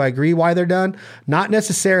of them? Do I agree why they're done? Not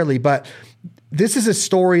necessarily, but this is a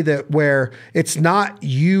story where it's not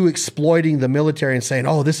you exploiting the military and saying,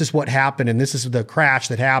 oh, this is what happened and this is the crash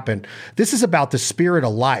that happened. This is about the spirit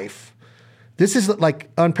of life. This is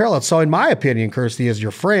like unparalleled. So in my opinion, Kirsty, as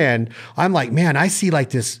your friend, I'm like, man, I see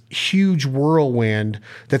like this huge whirlwind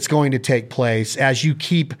that's going to take place as you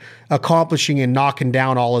keep accomplishing and knocking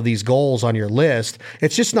down all of these goals on your list.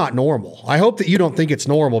 It's just not normal. I hope that you don't think it's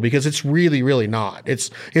normal, because it's really, really not.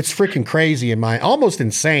 It's freaking crazy almost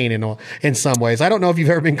insane in some ways. I don't know if you've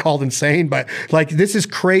ever been called insane, but like, this is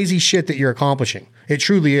crazy shit that you're accomplishing. It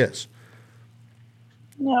truly is.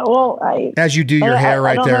 Yeah, well, as you do your hair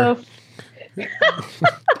right there.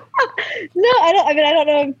 No, I don't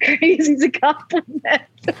know if crazy is a compliment.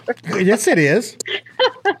 Yes, it is.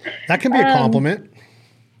 That can be a compliment.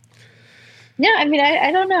 Yeah, I mean,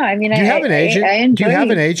 I don't know. I mean, do you have an agent? Do you have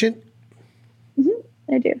an agent?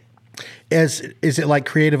 Mm-hmm, I do. Is it like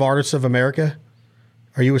Creative Artists of America?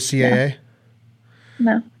 Are you a CAA?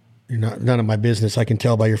 No. You're not. None of my business. I can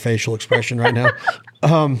tell by your facial expression right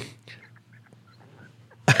now.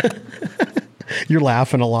 You're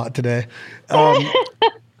laughing a lot today.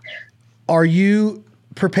 Are you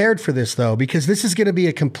prepared for this, though? Because this is going to be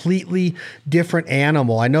a completely different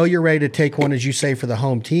animal. I know you're ready to take one, as you say, for the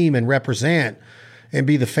home team and represent and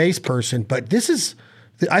be the face person. But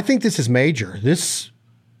I think this is major.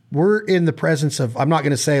 We're in the presence of, I'm not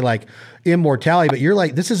going to say like immortality,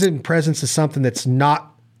 but this is in presence of something that's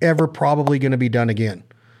not ever probably going to be done again.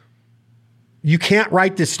 You can't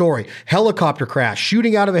write this story. Helicopter crash,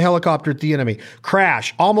 shooting out of a helicopter at the enemy,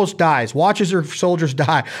 crash, almost dies, watches her soldiers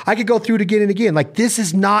die. I could go through it again and again. Like, this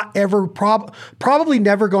is not ever, probably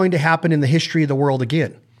never going to happen in the history of the world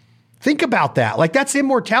again. Think about that. Like, that's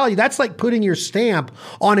immortality. That's like putting your stamp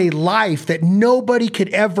on a life that nobody could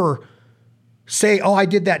ever say, oh, I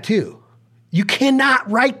did that too. You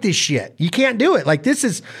cannot write this shit. You can't do it. Like, this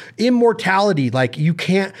is immortality. Like,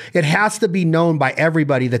 it has to be known by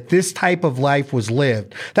everybody that this type of life was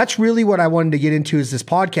lived. That's really what I wanted to get into is this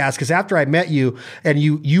podcast. Because after I met you and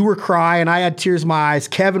you were crying, I had tears in my eyes.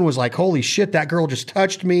 Kevin was like, holy shit, that girl just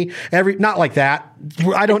touched me. Not like that.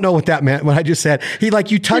 I don't know what that meant when I just said,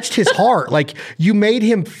 you touched his heart. Like, you made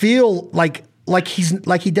him feel like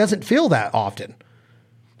he doesn't feel that often.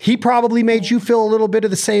 He probably made you feel a little bit of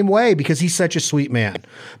the same way because he's such a sweet man.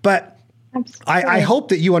 But I hope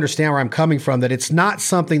that you understand where I'm coming from, that it's not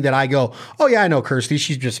something that I go, oh yeah, I know Kirsty,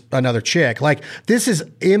 she's just another chick. Like, this is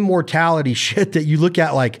immortality shit that you look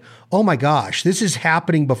at like, oh my gosh, this is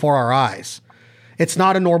happening before our eyes. It's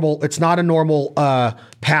not a normal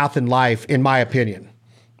path in life, in my opinion.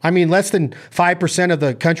 I mean, less than 5% of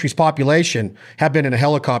the country's population have been in a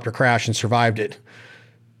helicopter crash and survived it.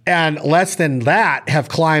 And less than that have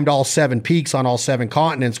climbed all 7 peaks on all 7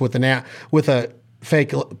 continents with a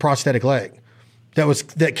fake prosthetic leg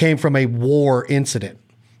that came from a war incident,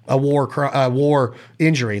 a war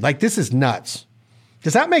injury. Like, this is nuts.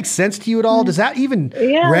 Does that make sense to you at all? Does that even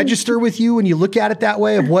register with you when you look at it that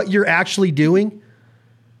way, of what you're actually doing?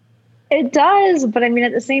 It does, but I mean,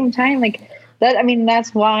 at the same time, like that, I mean,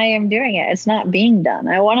 that's why I'm doing it. It's not being done.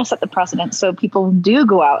 I want to set the precedent so people do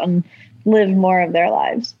go out and live more of their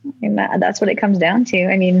lives. And that's what it comes down to.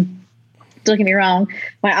 I mean, don't get me wrong.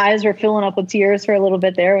 My eyes were filling up with tears for a little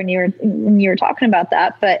bit there when you were talking about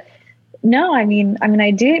that. But no, I mean,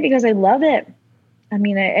 I do it because I love it. I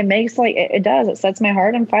mean, it makes it does. It sets my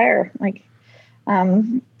heart on fire. Like,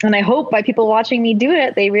 And I hope by people watching me do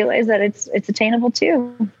it, they realize that it's attainable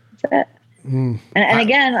too. That's it. And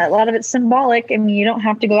again, a lot of it's symbolic. I mean, you don't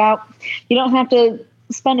have to go out, you don't have to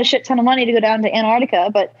spend a shit ton of money to go down to Antarctica,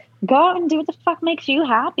 but go out and do what the fuck makes you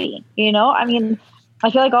happy. You know, I mean, I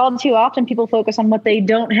feel like all too often people focus on what they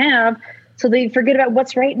don't have, so they forget about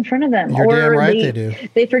what's right in front of them. You're damn right they do.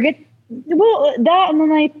 They forget, well, that, and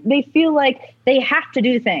then they feel like they have to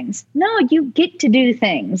do things. No, you get to do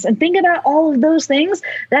things, and think about all of those things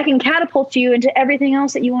that can catapult you into everything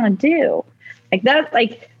else that you want to do.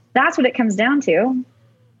 That's what it comes down to.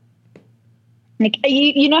 Like,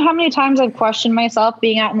 you know how many times I've questioned myself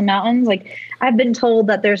being out in the mountains? Like, I've been told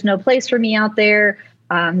that there's no place for me out there,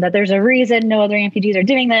 that there's a reason no other amputees are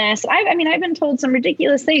doing this. I've been told some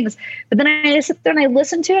ridiculous things, but then I sit there and I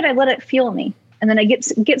listen to it, I let it fuel me. And then it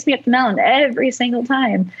gets me up the mountain every single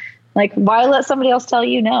time. Like, why let somebody else tell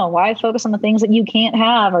you no? Why focus on the things that you can't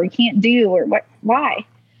have or you can't do, or what? Why?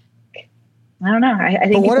 I don't know. I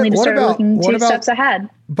think people need to start looking 2 steps ahead.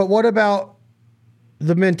 But what about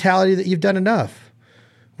the mentality that you've done enough?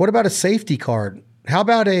 What about a safety card? How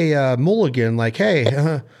about a mulligan? Like,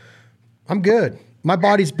 hey, I'm good. My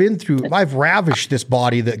body's been through, I've ravished this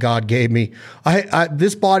body that God gave me.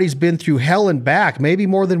 This body's been through hell and back, maybe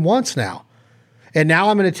more than once now. And now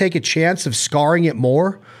I'm going to take a chance of scarring it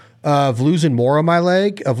more, of losing more of my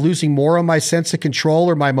leg, of losing more of my sense of control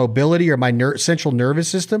or my mobility or my central nervous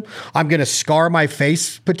system. I'm going to scar my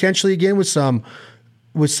face potentially again with some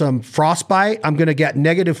frostbite. I'm going to get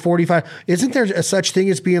negative 45. Isn't there a such thing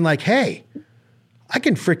as being like, hey, I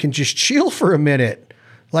can freaking just chill for a minute?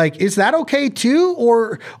 Like, is that okay too?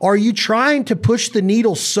 Or are you trying to push the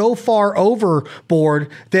needle so far overboard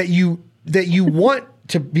that you want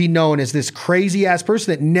to be known as this crazy ass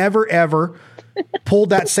person that never ever pulled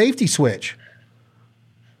that safety switch?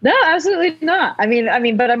 No, absolutely not. I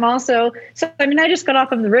mean, but I'm also, I just got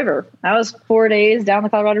off of the river. I was 4 days down the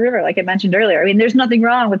Colorado River, like I mentioned earlier. I mean, there's nothing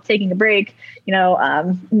wrong with taking a break,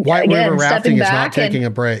 White River rafting is not taking a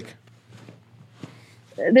break.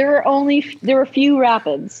 There were few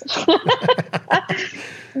rapids, but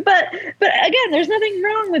again, there's nothing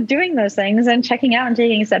wrong with doing those things and checking out and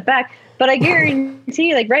taking a step back. But I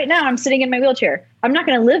guarantee, like right now, I'm sitting in my wheelchair. I'm not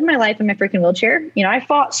going to live my life in my freaking wheelchair. I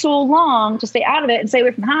fought so long to stay out of it and stay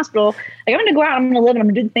away from the hospital. Like, I'm going to go out, I'm going to live, and I'm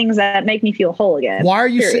going to do things that make me feel whole again. Why are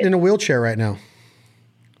you sitting in a wheelchair right now?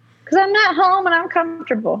 Because I'm not home and I'm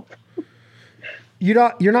comfortable.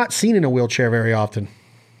 You're not seen in a wheelchair very often.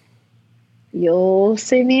 You'll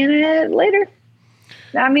see me in it later.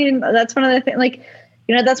 I mean, that's one of the things,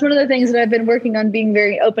 that's one of the things that I've been working on being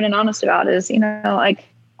very open and honest about is,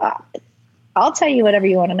 I'll tell you whatever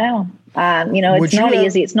you want to know. It's not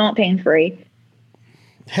easy. It's not pain-free.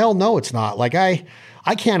 Hell no, it's not. Like, I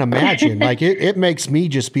can't imagine. Like, it makes me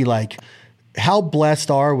just be like, how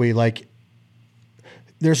blessed are we? Like,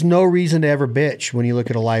 there's no reason to ever bitch when you look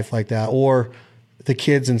at a life like that, or the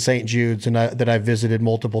kids in St. Jude's that I've visited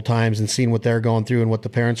multiple times and seen what they're going through and what the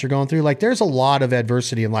parents are going through. Like, there's a lot of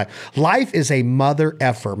adversity in life. Life is a mother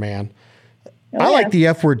effer, man. I like the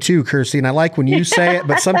F word too, Kirsty, and I like when you say it,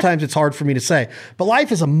 but sometimes it's hard for me to say. But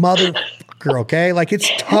life is a motherfucker, okay? Like, it's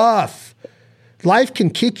tough. Life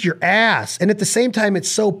can kick your ass, and at the same time, it's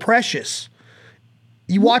so precious.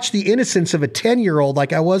 You watch the innocence of a 10-year-old,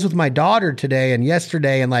 like I was with my daughter today and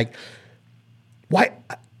yesterday, and like,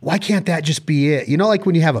 why can't that just be it? Like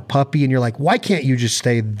when you have a puppy and you're like, why can't you just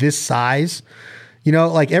stay this size?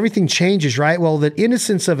 Like everything changes, right? Well, the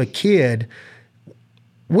innocence of a kid,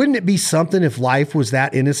 wouldn't it be something if life was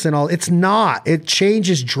that innocent? It's not. It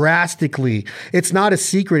changes drastically. It's not a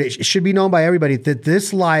secret. It should be known by everybody that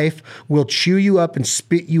this life will chew you up and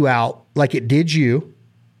spit you out like it did you.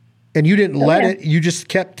 And you didn't let it. You just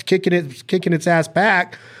kept kicking its ass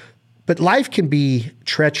back. But life can be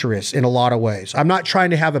treacherous in a lot of ways. I'm not trying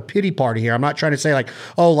to have a pity party here. I'm not trying to say like,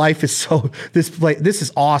 oh, life is this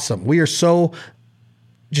is awesome. We are so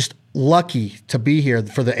just lucky to be here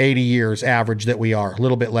for the 80 years average that we are, a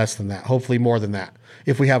little bit less than that, hopefully more than that,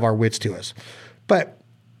 if we have our wits to us. But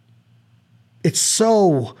it's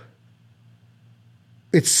so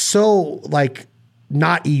like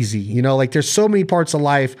not easy, like there's so many parts of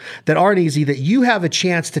life that aren't easy that you have a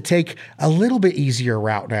chance to take a little bit easier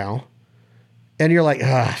route now. And you're like,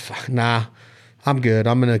 nah, I'm good.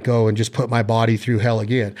 I'm going to go and just put my body through hell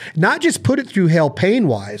again. Not just put it through hell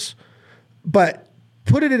pain-wise, but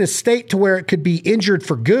put it in a state to where it could be injured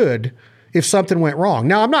for good if something went wrong.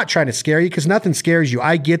 Now, I'm not trying to scare you because nothing scares you.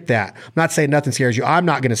 I get that. I'm not saying nothing scares you. I'm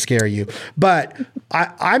not going to scare you. But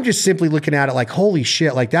I'm just simply looking at it like, holy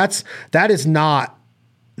shit, like that is not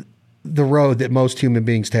the road that most human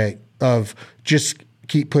beings take, of just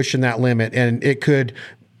keep pushing that limit, and it could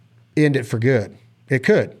end it for good. It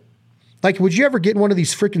could. Like, would you ever get in one of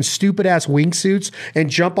these freaking stupid ass wingsuits and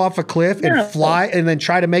jump off a cliff and fly and then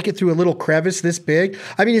try to make it through a little crevice this big?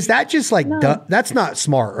 I mean, is that just like, that's not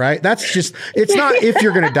smart, right? That's just, it's not if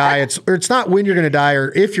you're going to die. It's not when you're going to die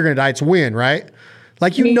or if you're going to die. It's when, right?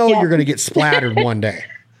 Like, you're going to get splattered one day.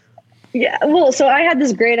 Yeah. Well, so I had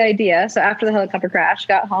this great idea. So after the helicopter crash,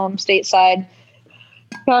 got home stateside.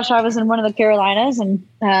 Gosh, I was in one of the Carolinas, and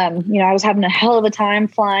I was having a hell of a time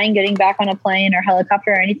flying, getting back on a plane or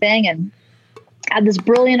helicopter or anything, and had this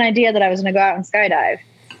brilliant idea that I was going to go out and skydive.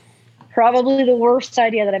 Probably the worst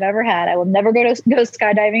idea that I've ever had. I will never go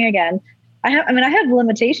skydiving again. I have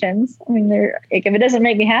limitations. I mean, if it doesn't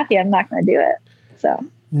make me happy, I'm not going to do it. So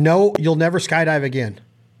no, you'll never skydive again.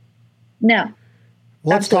 No.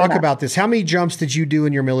 Well, let's talk about this. How many jumps did you do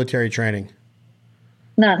in your military training?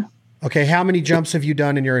 None. Okay, how many jumps have you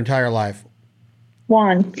done in your entire life?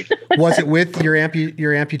 One. Was it with your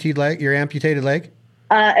amputated leg? It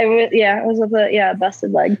was with a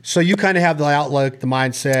busted leg. So you kind of have the outlook, the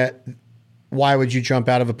mindset. Why would you jump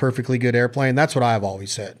out of a perfectly good airplane? That's what I've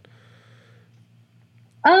always said.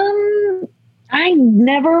 I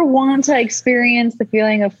never want to experience the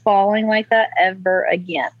feeling of falling like that ever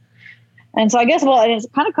again. And so I guess, it's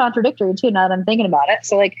kind of contradictory too, now that I'm thinking about it.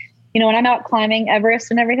 So like, when I'm out climbing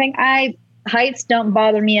Everest and everything, heights don't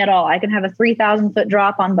bother me at all. I can have a 3,000 foot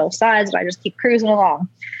drop on both sides, and I just keep cruising along.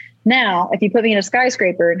 Now, if you put me in a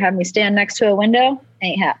skyscraper and have me stand next to a window,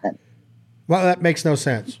 ain't happening. Well, that makes no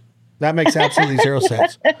sense. That makes absolutely zero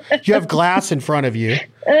sense. You have glass in front of you.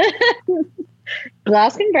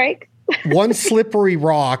 Glass can break. One slippery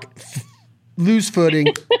rock, lose footing,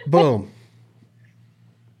 boom.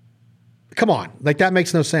 Come on. Like, that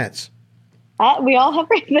makes no sense. We all have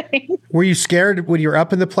everything. Were you scared when you were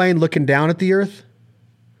up in the plane looking down at the earth?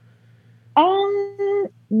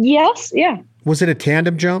 Yes. Yeah. Was it a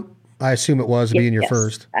tandem jump? I assume it was, being your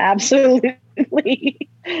first. Absolutely.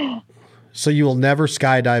 So you will never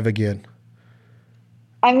skydive again?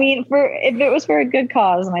 I mean, if it was for a good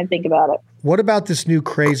cause, and I'd think about it. What about this new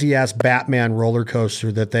crazy ass Batman roller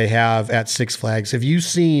coaster that they have at Six Flags? Have you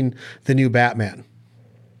seen the new Batman?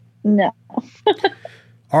 No.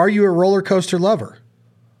 Are you a roller coaster lover?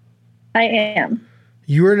 I am.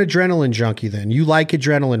 You're an adrenaline junkie then. You like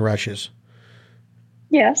adrenaline rushes.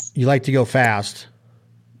 Yes. You like to go fast.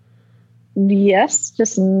 Yes,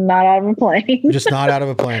 just not out of a plane. Just not out of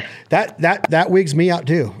a plane. That wigs me out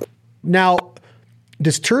too. Now,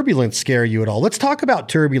 does turbulence scare you at all? Let's talk about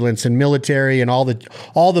turbulence in military and all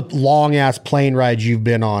the long ass plane rides you've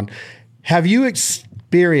been on. Have you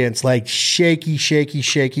experienced like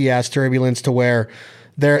shaky ass turbulence to where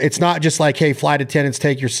it's not just like, hey, flight attendants,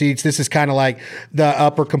 take your seats. This is kind of like the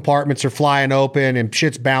upper compartments are flying open and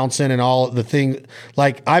shit's bouncing and all the thing.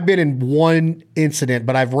 Like, I've been in one incident,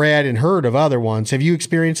 but I've read and heard of other ones. Have you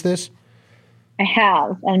experienced this? I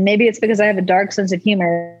have. And maybe it's because I have a dark sense of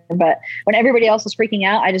humor, but when everybody else is freaking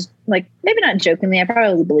out, I just, like, maybe not jokingly, I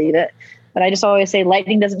probably believe it, but I just always say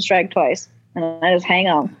lightning doesn't strike twice. And I just hang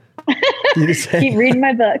on. Keep reading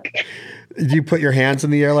my book. Do you put your hands in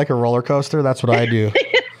the air like a roller coaster? That's what I do.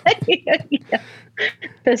 Yeah.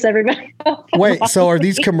 Piss everybody off. Wait, so are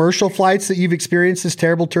these commercial flights that you've experienced this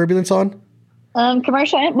terrible turbulence on?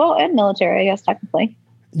 Commercial and military, I guess, technically.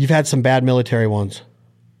 You've had some bad military ones?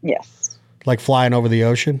 Yes. Like flying over the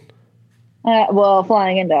ocean?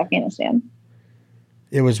 Flying into Afghanistan.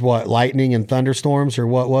 It was what, lightning and thunderstorms, or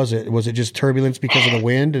what was it? Was it just turbulence because of the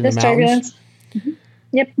wind and the mountains? Turbulence. Mm-hmm.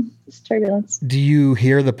 Yep, it's turbulence. Do you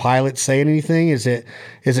hear the pilots saying anything? Is it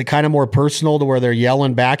kind of more personal to where they're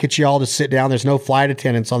yelling back at you all to sit down? There's no flight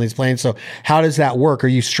attendants on these planes. So how does that work? Are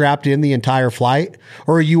you strapped in the entire flight?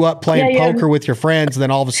 Or are you up playing poker with your friends and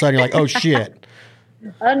then all of a sudden you're like, oh, shit.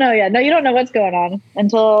 Oh, no, yeah. No, you don't know what's going on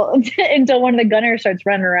until one of the gunners starts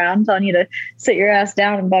running around telling you to sit your ass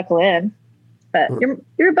down and buckle in. But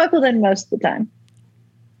you're buckled in most of the time.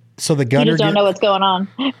 So the gunner... You just don't know what's going on.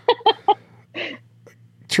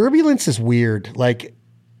 Turbulence is weird. Like,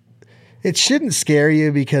 it shouldn't scare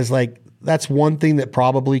you because, like, that's one thing that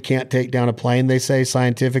probably can't take down a plane, they say,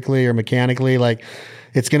 scientifically or mechanically. Like,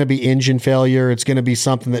 it's going to be engine failure. It's going to be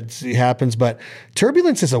something that happens. But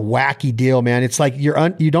turbulence is a wacky deal, man. It's like you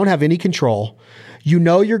don't have any control. You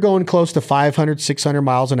know you're going close to 500, 600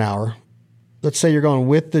 miles an hour. Let's say you're going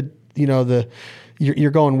with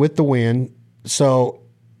you're going with the wind. So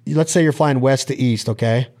let's say you're flying west to east,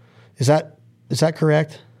 okay? Is that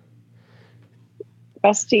correct?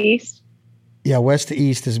 West to east? Yeah, west to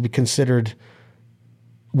east is considered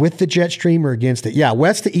with the jet stream or against it? Yeah,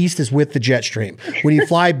 west to east is with the jet stream. When you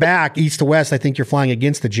fly back east to west, I think you're flying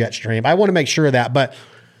against the jet stream. I want to make sure of that, but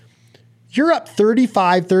you're up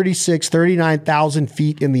 35, 36, 39,000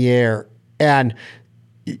 feet in the air, and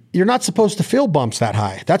you're not supposed to feel bumps that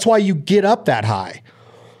high. That's why you get up that high,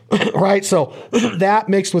 right? So that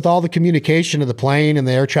mixed with all the communication of the plane and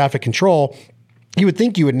the air traffic control, you would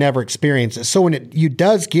think you would never experience it. So when you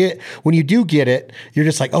do get it, you're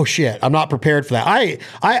just like, oh shit, I'm not prepared for that.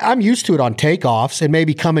 I'm used to it on takeoffs, and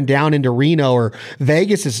maybe coming down into Reno or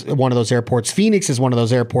Vegas is one of those airports. Phoenix is one of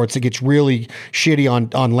those airports that gets really shitty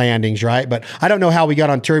on landings, right? But I don't know how we got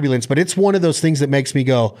on turbulence, but it's one of those things that makes me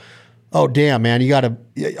go, oh damn, man,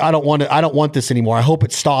 I don't want this anymore. I hope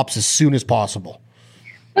it stops as soon as possible.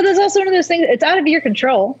 But there's also one of those things, it's out of your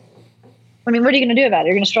control. I mean, what are you going to do about it?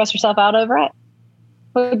 You're going to stress yourself out over it?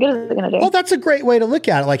 What good is it going to do? Well, that's a great way to look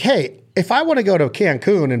at it. Like, hey, if I want to go to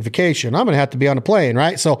Cancun and vacation, I'm going to have to be on a plane,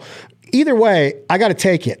 right? So either way, I got to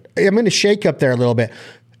take it. I'm going to shake up there a little bit.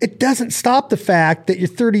 It doesn't stop the fact that you're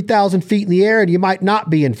 30,000 feet in the air and you might not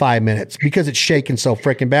be in 5 minutes because it's shaking so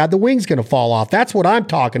freaking bad. The wing's going to fall off. That's what I'm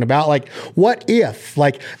talking about. Like, what if?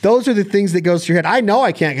 Like, those are the things that goes through your head. I know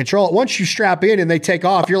I can't control it. Once you strap in and they take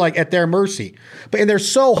off, you're like at their mercy. And they're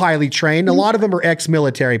so highly trained. A lot of them are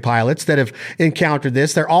ex-military pilots that have encountered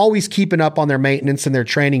this. They're always keeping up on their maintenance and their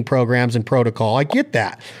training programs and protocol. I get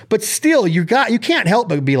that. But still, you can't help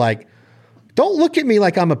but be like, don't look at me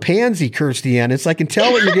like I'm a pansy, Kirstie Ennis. I can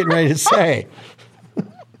tell what you're getting ready to say.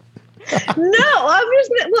 No,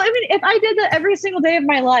 if I did that every single day of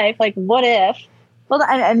my life, like, what if? Well,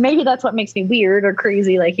 and maybe that's what makes me weird or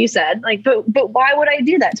crazy, like you said. Like, but why would I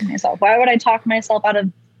do that to myself? Why would I talk myself out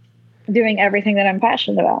of doing everything that I'm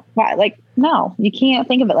passionate about? Why? Like, no, you can't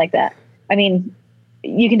think of it like that. I mean,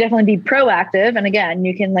 you can definitely be proactive, and again,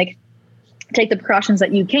 you can like take the precautions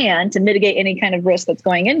that you can to mitigate any kind of risk that's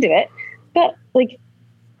going into it. But like,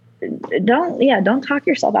 don't talk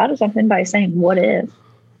yourself out of something by saying, what if?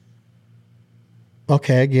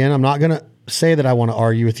 Okay. Again, I'm not going to say that I want to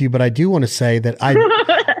argue with you, but I do want to say that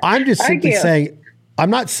I'm just simply saying, I'm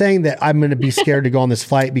not saying that I'm going to be scared to go on this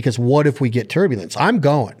flight because what if we get turbulence? I'm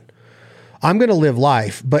going to live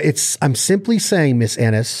life, but I'm simply saying, Miss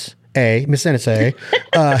Ennis, that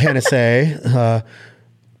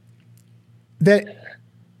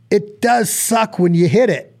it does suck when you hit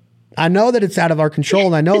it. I know that it's out of our control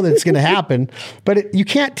and I know that it's going to happen, but you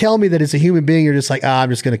can't tell me that as a human being, you're just like, I'm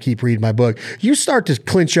just going to keep reading my book. You start to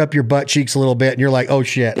clench up your butt cheeks a little bit and you're like, oh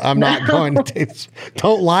shit, I'm not going to take this.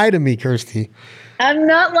 Don't lie to me, Kirstie. I'm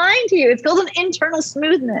not lying to you. It's called an internal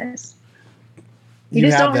smoothness. You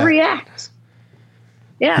just don't react.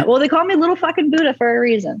 Yeah. Well, they call me little fucking Buddha for a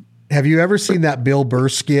reason. Have you ever seen that Bill Burr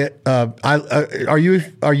skit? Are you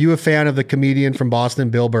a fan of the comedian from Boston,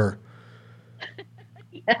 Bill Burr?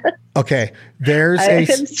 Yes. Okay. I've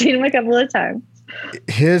seen him a couple of times.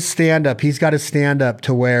 His stand-up, he's got a stand-up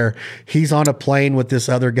to where he's on a plane with this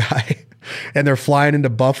other guy and they're flying into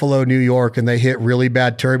Buffalo, New York, and they hit really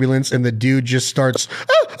bad turbulence and the dude just starts,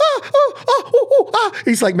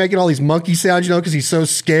 he's like making all these monkey sounds, because he's so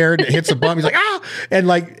scared. It hits a bump. He's like, and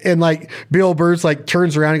like Bill Burr's like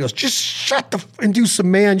turns around and goes, just shut and do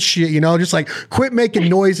some man shit, just like quit making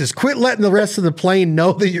noises, quit letting the rest of the plane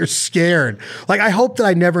know that you're scared. Like, I hope that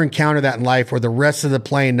I never encounter that in life where the rest of the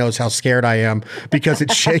plane knows how scared I am because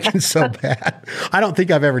it's shaking so bad. I don't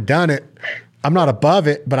think I've ever done it. I'm not above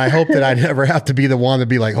it, but I hope that I never have to be the one to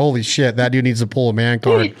be like, holy shit, that dude needs to pull a man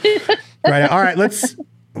card. Right. All right.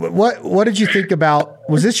 What did you think about,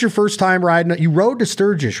 was this your first time riding? You rode to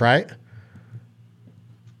Sturgis, right?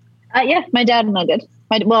 Yeah, my dad and I did.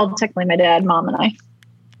 Technically my dad, mom, and I.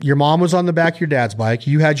 Your mom was on the back of your dad's bike.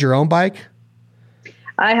 You had your own bike?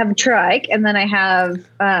 I have a trike, and then I have,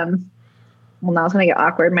 now it's going to get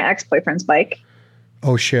awkward, my ex-boyfriend's bike.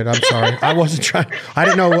 Oh shit, I'm sorry. I wasn't trying. I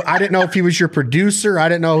didn't know if he was your producer. I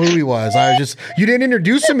didn't know who he was. You didn't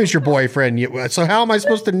introduce him as your boyfriend. So how am I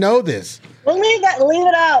supposed to know this? We'll leave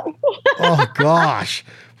it out. Oh gosh.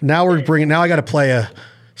 Now I got to play a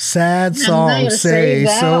sad song. Say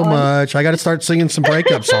so much. I got to start singing some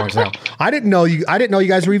breakup songs now. I didn't know you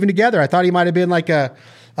guys were even together. I thought he might've been like a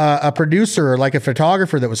producer or like a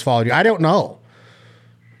photographer that was following you. I don't know.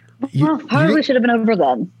 Probably should have been over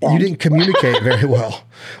then. You didn't communicate very well.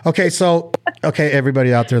 Okay,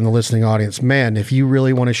 everybody out there in the listening audience, man, if you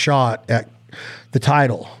really want a shot at the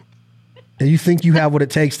title, and you think you have what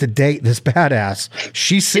it takes to date this badass,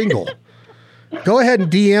 she's single. Go ahead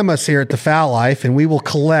and DM us here at The Foul Life, and we will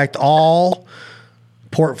collect all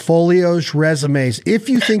portfolios, resumes. If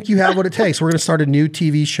you think you have what it takes, we're going to start a new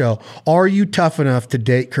TV show. Are you tough enough to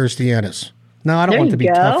date Kirstie Ennis? No, I don't There want you to be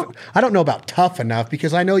go. tough. I don't know about tough enough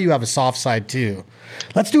because I know you have a soft side too.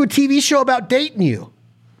 Let's do a TV show about dating you.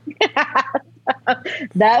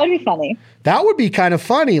 That would be funny. That would be kind of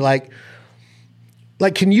funny. Like,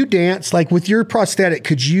 can you dance? Like with your prosthetic,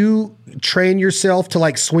 could you train yourself to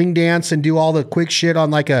like swing dance and do all the quick shit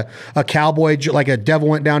on like a cowboy, like a Devil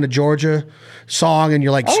Went Down to Georgia song, and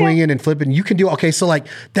you're like swinging and flipping? You can do, okay. So like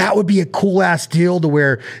that would be a cool ass deal to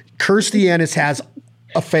where Kirstie Ennis has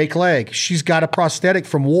a fake leg. She's got a prosthetic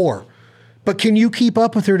from war, but can you keep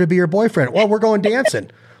up with her to be your boyfriend? Well, we're going dancing.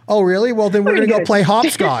 Oh, really? Well, then we're going to go play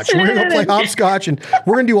hopscotch. We're going to go play hopscotch, and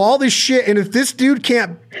we're going to do all this shit. And if this dude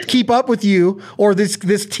can't keep up with you, or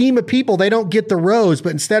this team of people, they don't get the rose,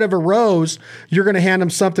 but instead of a rose, you're going to hand them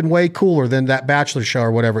something way cooler than that Bachelor show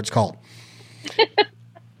or whatever it's called.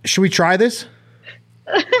 Should we try this?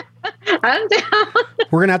 I'm down.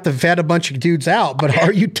 We're going to have to vet a bunch of dudes out, but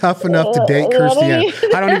are you tough enough to date Kirstie Ennis?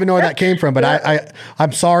 I don't even know where that came from, but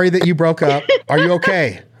I'm sorry that you broke up. Are you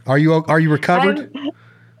okay? Are you recovered?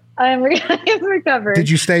 I'm recovered. Did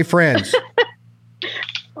you stay friends?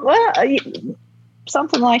 Well,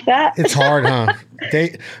 something like that. It's hard, huh?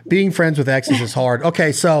 Being friends with exes is hard.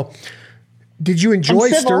 Okay, so did you enjoy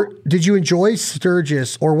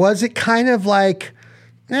Sturgis, or was it kind of like,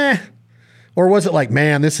 or was it like,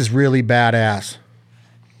 man, this is really badass?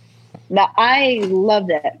 No, I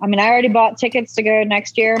loved it. I mean, I already bought tickets to go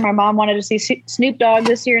next year. My mom wanted to see Snoop Dogg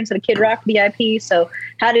this year instead of Kid Rock VIP, so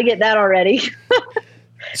had to get that already.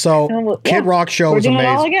 So Kid Rock show was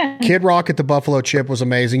amazing. Kid Rock at the Buffalo Chip was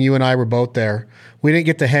amazing. You and I were both there. We didn't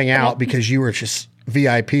get to hang out because you were just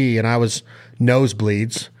VIP and I was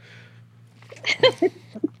nosebleeds.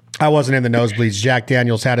 I wasn't in the nosebleeds. Jack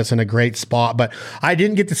Daniels had us in a great spot, but I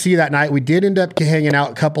didn't get to see you that night. We did end up hanging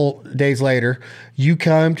out a couple days later. You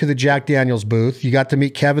come to the Jack Daniels booth. You got to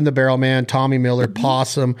meet Kevin the Barrel Man, Tommy Miller,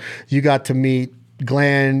 Possum. You got to meet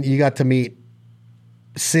Glenn. You got to meet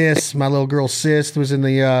Sis, my little girl Sis was in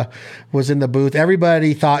the booth.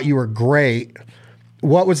 Everybody thought you were great.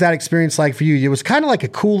 What was that experience like for you? It was kind of like a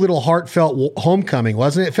cool little heartfelt homecoming,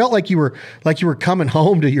 wasn't it? It felt like you were coming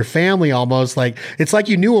home to your family almost. Like it's like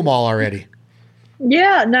you knew them all already.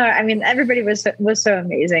 Yeah, no, I mean everybody was so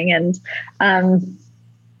amazing, and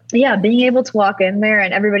being able to walk in there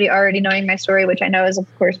and everybody already knowing my story, which I know is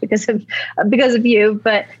of course because of you,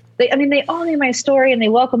 but. They all knew my story and they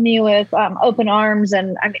welcomed me with open arms.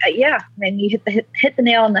 And you hit the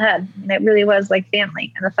nail on the head. And it really was like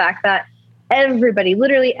family. And the fact that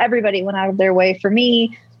literally everybody went out of their way for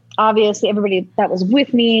me. Obviously, everybody that was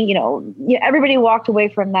with me, everybody walked away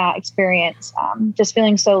from that experience just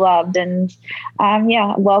feeling so loved and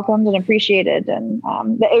welcomed and appreciated. And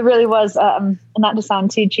it really was, not to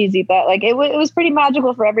sound too cheesy, but like it was pretty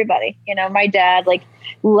magical for everybody. My dad like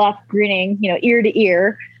left grinning, ear to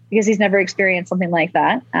ear, because he's never experienced something like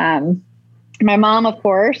that. My mom, of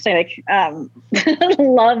course,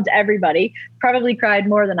 loved everybody, probably cried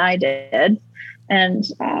more than I did. And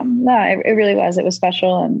it really was. It was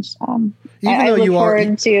special. And I look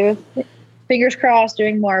forward to, fingers crossed,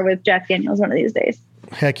 doing more with Jack Daniels one of these days.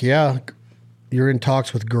 Heck yeah. You're in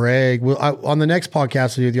talks with Greg. On the next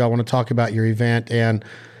podcast with you, I want to talk about your event and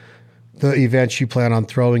the events you plan on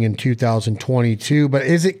throwing in 2022. But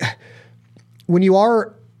when you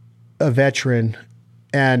are a veteran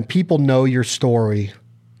and people know your story,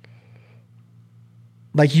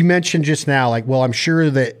 like you mentioned just now, like, well, I'm sure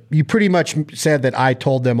that you pretty much said that I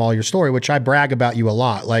told them all your story, which I brag about you a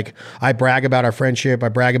lot. Like I brag about our friendship. I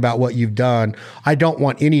brag about what you've done. I don't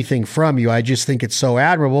want anything from you. I just think it's so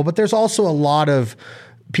admirable. But there's also a lot of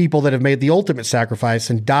people that have made the ultimate sacrifice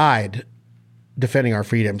and died defending our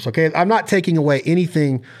freedoms. Okay. I'm not taking away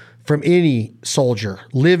anything from any soldier,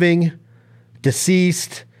 living,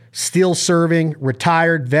 deceased, still serving,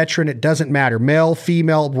 retired, veteran. It doesn't matter. Male,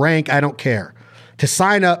 female, rank. I don't care. To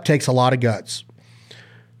sign up takes a lot of guts.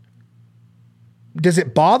 Does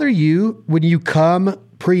it bother you when you come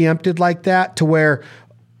preempted like that to where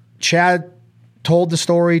Chad told the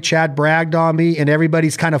story, Chad bragged on me, and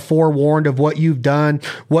everybody's kind of forewarned of what you've done,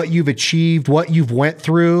 what you've achieved, what you've went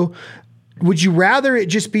through? Would you rather it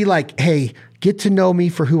just be like, hey, get to know me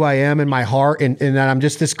for who I am in my heart, and that I'm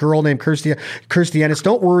just this girl named Kirstie Ennis.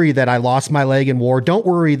 Don't worry that I lost my leg in war. Don't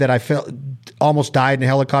worry that I almost died in a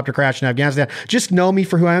helicopter crash in Afghanistan. Just know me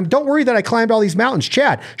for who I am. Don't worry that I climbed all these mountains.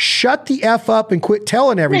 Chad, shut the F up and quit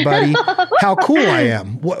telling everybody how cool I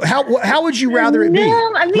am. How would you rather it be?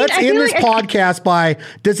 Let's end this podcast by,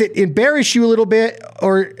 does it embarrass you a little bit,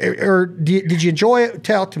 or did you enjoy it?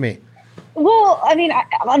 Tell it to me. Well, I mean,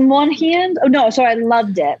 on one hand, so I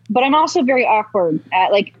loved it, but I'm also very awkward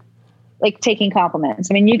at like taking compliments.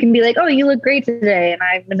 I mean, you can be like, oh, you look great today, and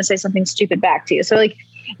I'm going to say something stupid back to you. So like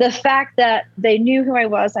the fact that they knew who I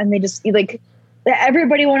was and they just like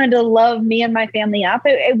everybody wanted to love me and my family up.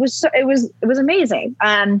 It was amazing.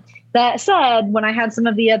 That said, when I had some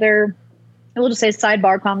of the other, we'll just say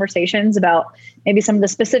sidebar conversations about maybe some of the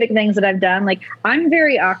specific things that I've done, like I'm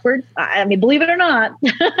very awkward. I mean, believe it or not,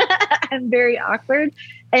 I'm very awkward.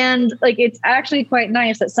 And like, it's actually quite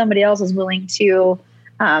nice that somebody else is willing to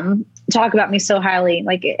talk about me so highly,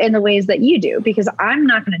 like in the ways that you do, because I'm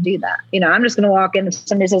not going to do that. You know, I'm just going to walk in and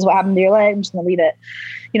somebody says, what happened to your leg? I'm just going to leave it.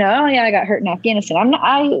 You know, oh yeah, I got hurt in Afghanistan.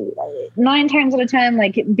 I 9 times out of 10,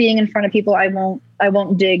 like being in front of people, I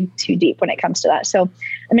won't dig too deep when it comes to that. So,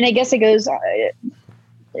 I mean, I guess it goes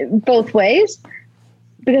both ways,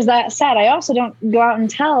 because that said, I also don't go out and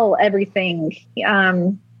tell everything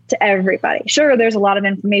to everybody. Sure, there's a lot of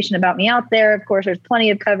information about me out there. Of course, there's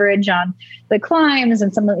plenty of coverage on the climbs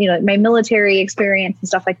and some of, you know, my military experience and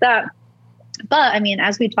stuff like that. But I mean,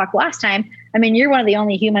 as we talked last time, I mean, you're one of the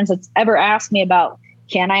only humans that's ever asked me about,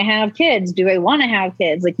 can I have kids? Do I want to have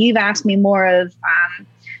kids? Like you've asked me more of,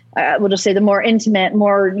 we'll just say the more intimate,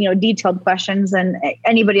 more, you know, detailed questions than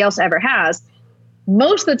anybody else ever has.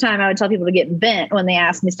 Most of the time I would tell people to get bent when they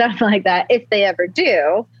ask me stuff like that, if they ever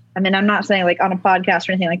do. I mean, I'm not saying like on a podcast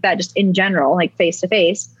or anything like that, just in general, like face to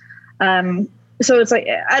face. So it's like,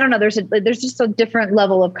 I don't know, there's just a different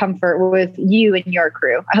level of comfort with you and your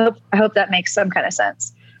crew. I hope that makes some kind of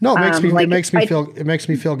sense. No, it makes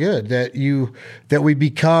me feel good that we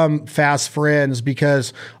become fast friends,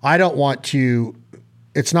 because I don't want to,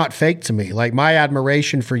 it's not fake to me. Like my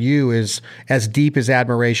admiration for you is as deep as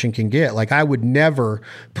admiration can get. Like I would never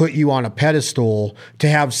put you on a pedestal to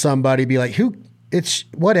have somebody be like, it's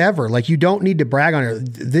whatever. Like you don't need to brag on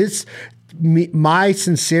it. My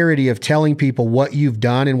sincerity of telling people what you've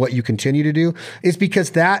done and what you continue to do is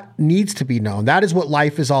because that needs to be known. That is what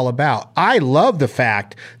life is all about. I love the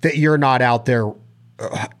fact that you're not out there,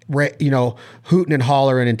 you know, hooting and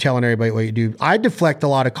hollering and telling everybody what you do. I deflect a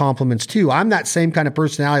lot of compliments too. I'm that same kind of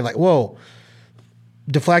personality, like, whoa,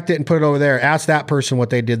 deflect it and put it over there. Ask that person what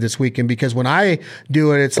they did this weekend, because when I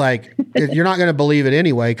do it, it's like, you're not going to believe it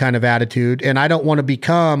anyway kind of attitude. And I don't want to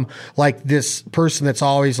become like this person that's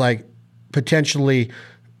always like, potentially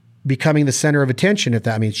becoming the center of attention, if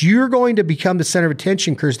that means you're going to become the center of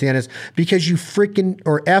attention, Kirstie Ennis, because you freaking,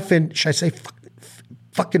 or effing, should I say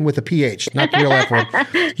fucking with a PH, not the real F word.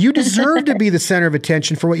 You deserve to be the center of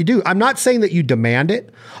attention for what you do. I'm not saying that you demand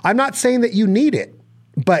it. I'm not saying that you need it,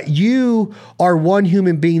 but you are one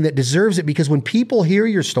human being that deserves it, because when people hear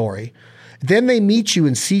your story, then they meet you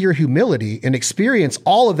and see your humility and experience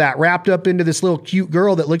all of that wrapped up into this little cute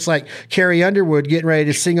girl that looks like Carrie Underwood getting ready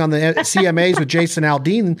to sing on the CMAs with Jason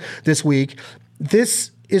Aldean this week. This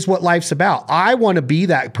is what life's about. I want to be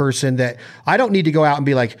that person that I don't need to go out and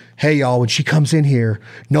be like, hey, y'all, when she comes in here,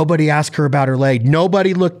 nobody ask her about her leg.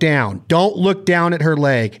 Nobody look down. Don't look down at her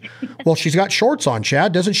leg. Well, she's got shorts on,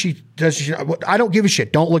 Chad. Doesn't she? I don't give a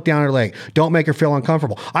shit. Don't look down at her leg. Don't make her feel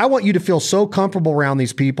uncomfortable. I want you to feel so comfortable around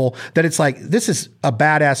these people that it's like, this is a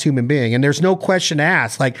badass human being. And there's no question to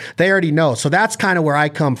ask. Like they already know. So that's kind of where I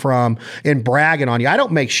come from in bragging on you. I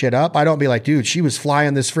don't make shit up. I don't be like, dude, she was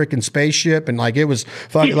flying this freaking spaceship and like, it was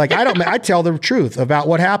fun. Like, I tell the truth about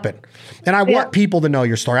what happened. And I want people to know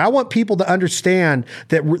your story. I want people to understand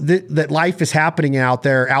that life is happening out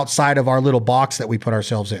there outside of our little box that we put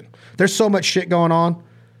ourselves in. There's so much shit going on.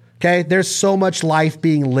 Okay. There's so much life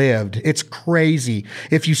being lived. It's crazy.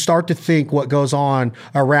 If you start to think what goes on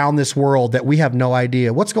around this world that we have no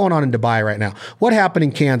idea. What's going on in Dubai right now? What happened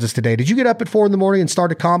in Kansas today? Did you get up at 4 a.m. and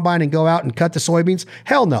start a combine and go out and cut the soybeans?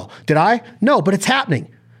 Hell no. Did I? No, but it's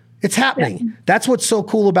happening. It's happening. Yeah. That's what's so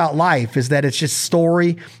cool about life, is that it's just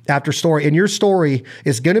story after story. And your story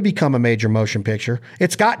is going to become a major motion picture.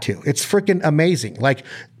 It's got to. It's freaking amazing. Like,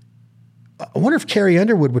 I wonder if Carrie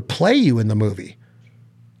Underwood would play you in the movie.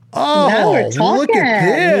 Oh, look at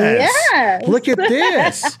this. Yes. Look at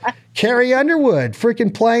this. Carrie Underwood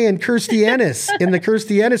freaking playing Kirstie Ennis in the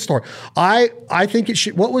Kirstie Ennis story. I think it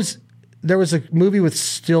should. There was a movie with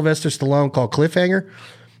Sylvester Stallone called Cliffhanger.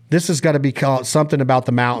 This has got to be called something about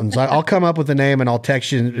the mountains. I'll come up with a name and I'll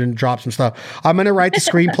text you and drop some stuff. I'm going to write the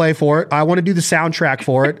screenplay for it. I want to do the soundtrack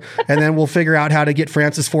for it. And then we'll figure out how to get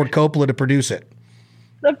Francis Ford Coppola to produce it.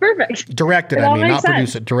 That's perfect. Direct it, not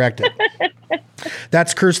produce it. Direct it.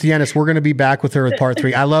 That's Kirstie Ennis. We're going to be back with her with part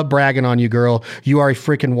 3. I love bragging on you, girl. You are a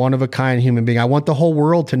freaking one-of-a-kind human being. I want the whole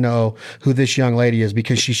world to know who this young lady is,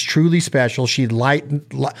 because she's truly special. Like,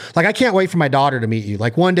 I can't wait for my daughter to meet you.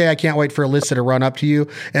 Like, one day I can't wait for Alyssa to run up to you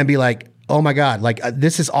and be like, oh my God, like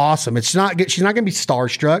this is awesome. She's not going to be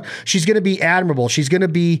starstruck. She's going to be admirable. She's going to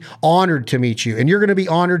be honored to meet you, and you're going to be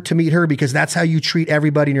honored to meet her because that's how you treat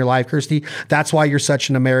everybody in your life, Kirstie. That's why you're such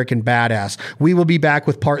an American badass. We will be back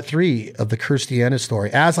with part 3 of the Kirstie Ennis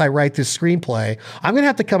story. As I write this screenplay, I'm going to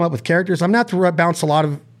have to come up with characters. I'm going to have to bounce a lot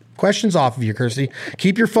of questions off of you, Kirstie.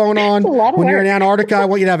 Keep your phone on when you're in Antarctica. I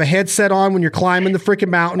want you to have a headset on when you're climbing the freaking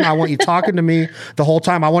mountain. I want you talking to me the whole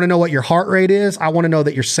time. I want to know what your heart rate is. I want to know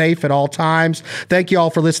that you're safe at all times. Thank you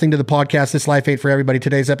all for listening to the podcast. This Life Ain't for Everybody.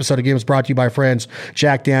 Today's episode again was brought to you by friends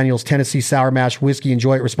Jack Daniels, Tennessee Sour Mash Whiskey.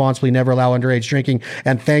 Enjoy it responsibly. Never allow underage drinking.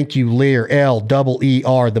 And thank you, Lear,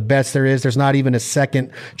 L-E-E-R, the best there is. There's not even a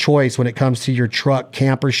second choice when it comes to your truck,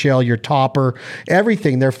 camper shell, your topper,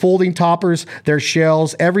 everything. They're folding toppers, their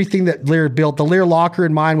shells, everything that Lear built. The Lear locker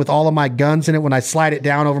in mine with all of my guns in it, when I slide it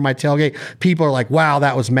down over my tailgate, people are like, wow,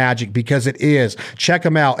 that was magic, because it is. Check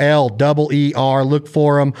them out, L-E-E-R. Look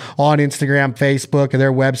for them on Instagram, Facebook, and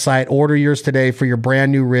their website. Order yours today for your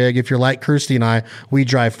brand new rig. If you're like Kirstie and I, we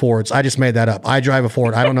drive Fords. I just made that up. I drive a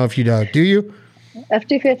Ford. I don't know if you do. Do you?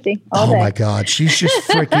 F-250 all day. Oh my God. She's just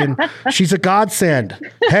freaking, she's a godsend.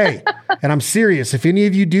 Hey, and I'm serious. If any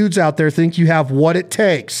of you dudes out there think you have what it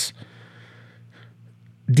takes,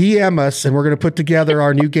 DM us and we're going to put together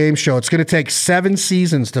our new game show. It's going to take 7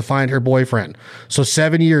 seasons to find her boyfriend. So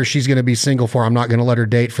 7 years she's going to be single for. I'm not going to let her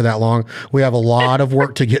date for that long. We have a lot of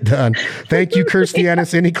work to get done. Thank you, Kirstie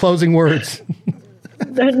Ennis. Any closing words?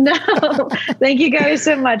 No, thank you guys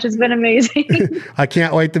so much. It's been amazing. I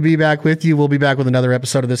can't wait to be back with you. We'll be back with another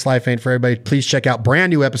episode of This Life Ain't for Everybody. Please check out brand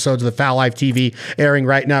new episodes of the Foul Life TV airing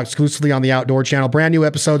right now exclusively on the Outdoor Channel. Brand new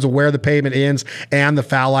episodes of Where the Pavement Ends and the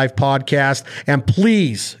Foul Life podcast. And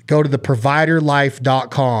please go to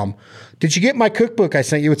theproviderlife.com. Did you get my cookbook I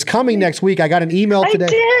sent you? It's coming next week. I got an email today. I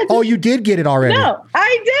did. Oh, you did get it already? No,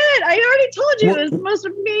 I did. I already told you. It was the most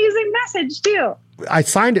amazing message too. I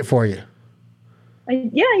signed it for you.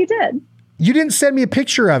 Yeah, you did. You didn't send me a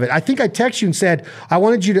picture of it. I think I texted you and said, I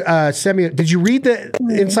wanted you to send me. Did you read the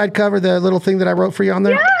inside cover, the little thing that I wrote for you on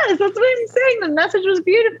there? Yes, that's what I'm saying. The message was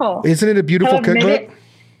beautiful. Isn't it a beautiful cookbook?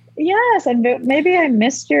 Yes, and maybe I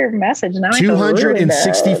missed your message. Now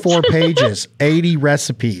 264 pages, 80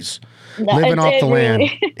 recipes, living off the land.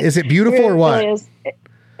 Is it beautiful or what? Really is.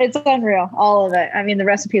 It's unreal, all of it. I mean, the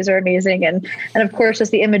recipes are amazing, and of course,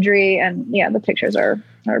 just the imagery and the pictures are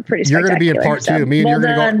pretty spectacular. You're going to be in part 2. Me and you're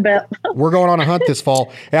going to go. We're going on a hunt this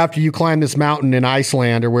fall after you climb this mountain in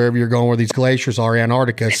Iceland or wherever you're going, where these glaciers are,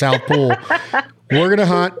 Antarctica, South Pole. We're going to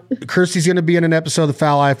hunt. Kirstie's going to be in an episode of The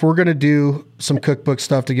Foul Life. We're going to do some cookbook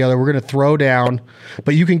stuff together. We're going to throw down,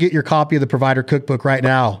 but you can get your copy of the Provider Cookbook right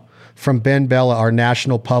now from Ben Bella, our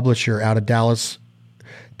national publisher out of Dallas,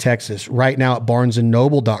 Texas, right now at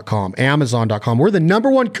barnesandnoble.com, amazon.com. We're the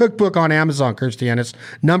 #1 cookbook on Amazon, Kirstie Ennis.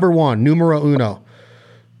 #1, numero uno.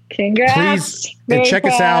 Congrats. Please, and check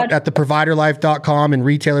us out at theproviderlife.com and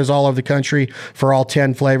retailers all over the country for all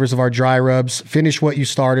 10 flavors of our dry rubs. Finish what you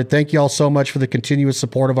started. Thank you all so much for the continuous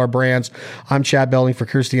support of our brands. I'm Chad Belding for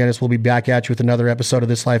Kirstie Ennis. We'll be back at you with another episode of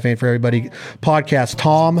This Life Ain't for Everybody podcast.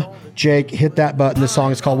 Tom, Jake, hit that button. This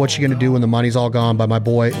song is called What You Gonna Do When the Money's All Gone by my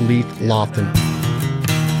boy Leith Lofton.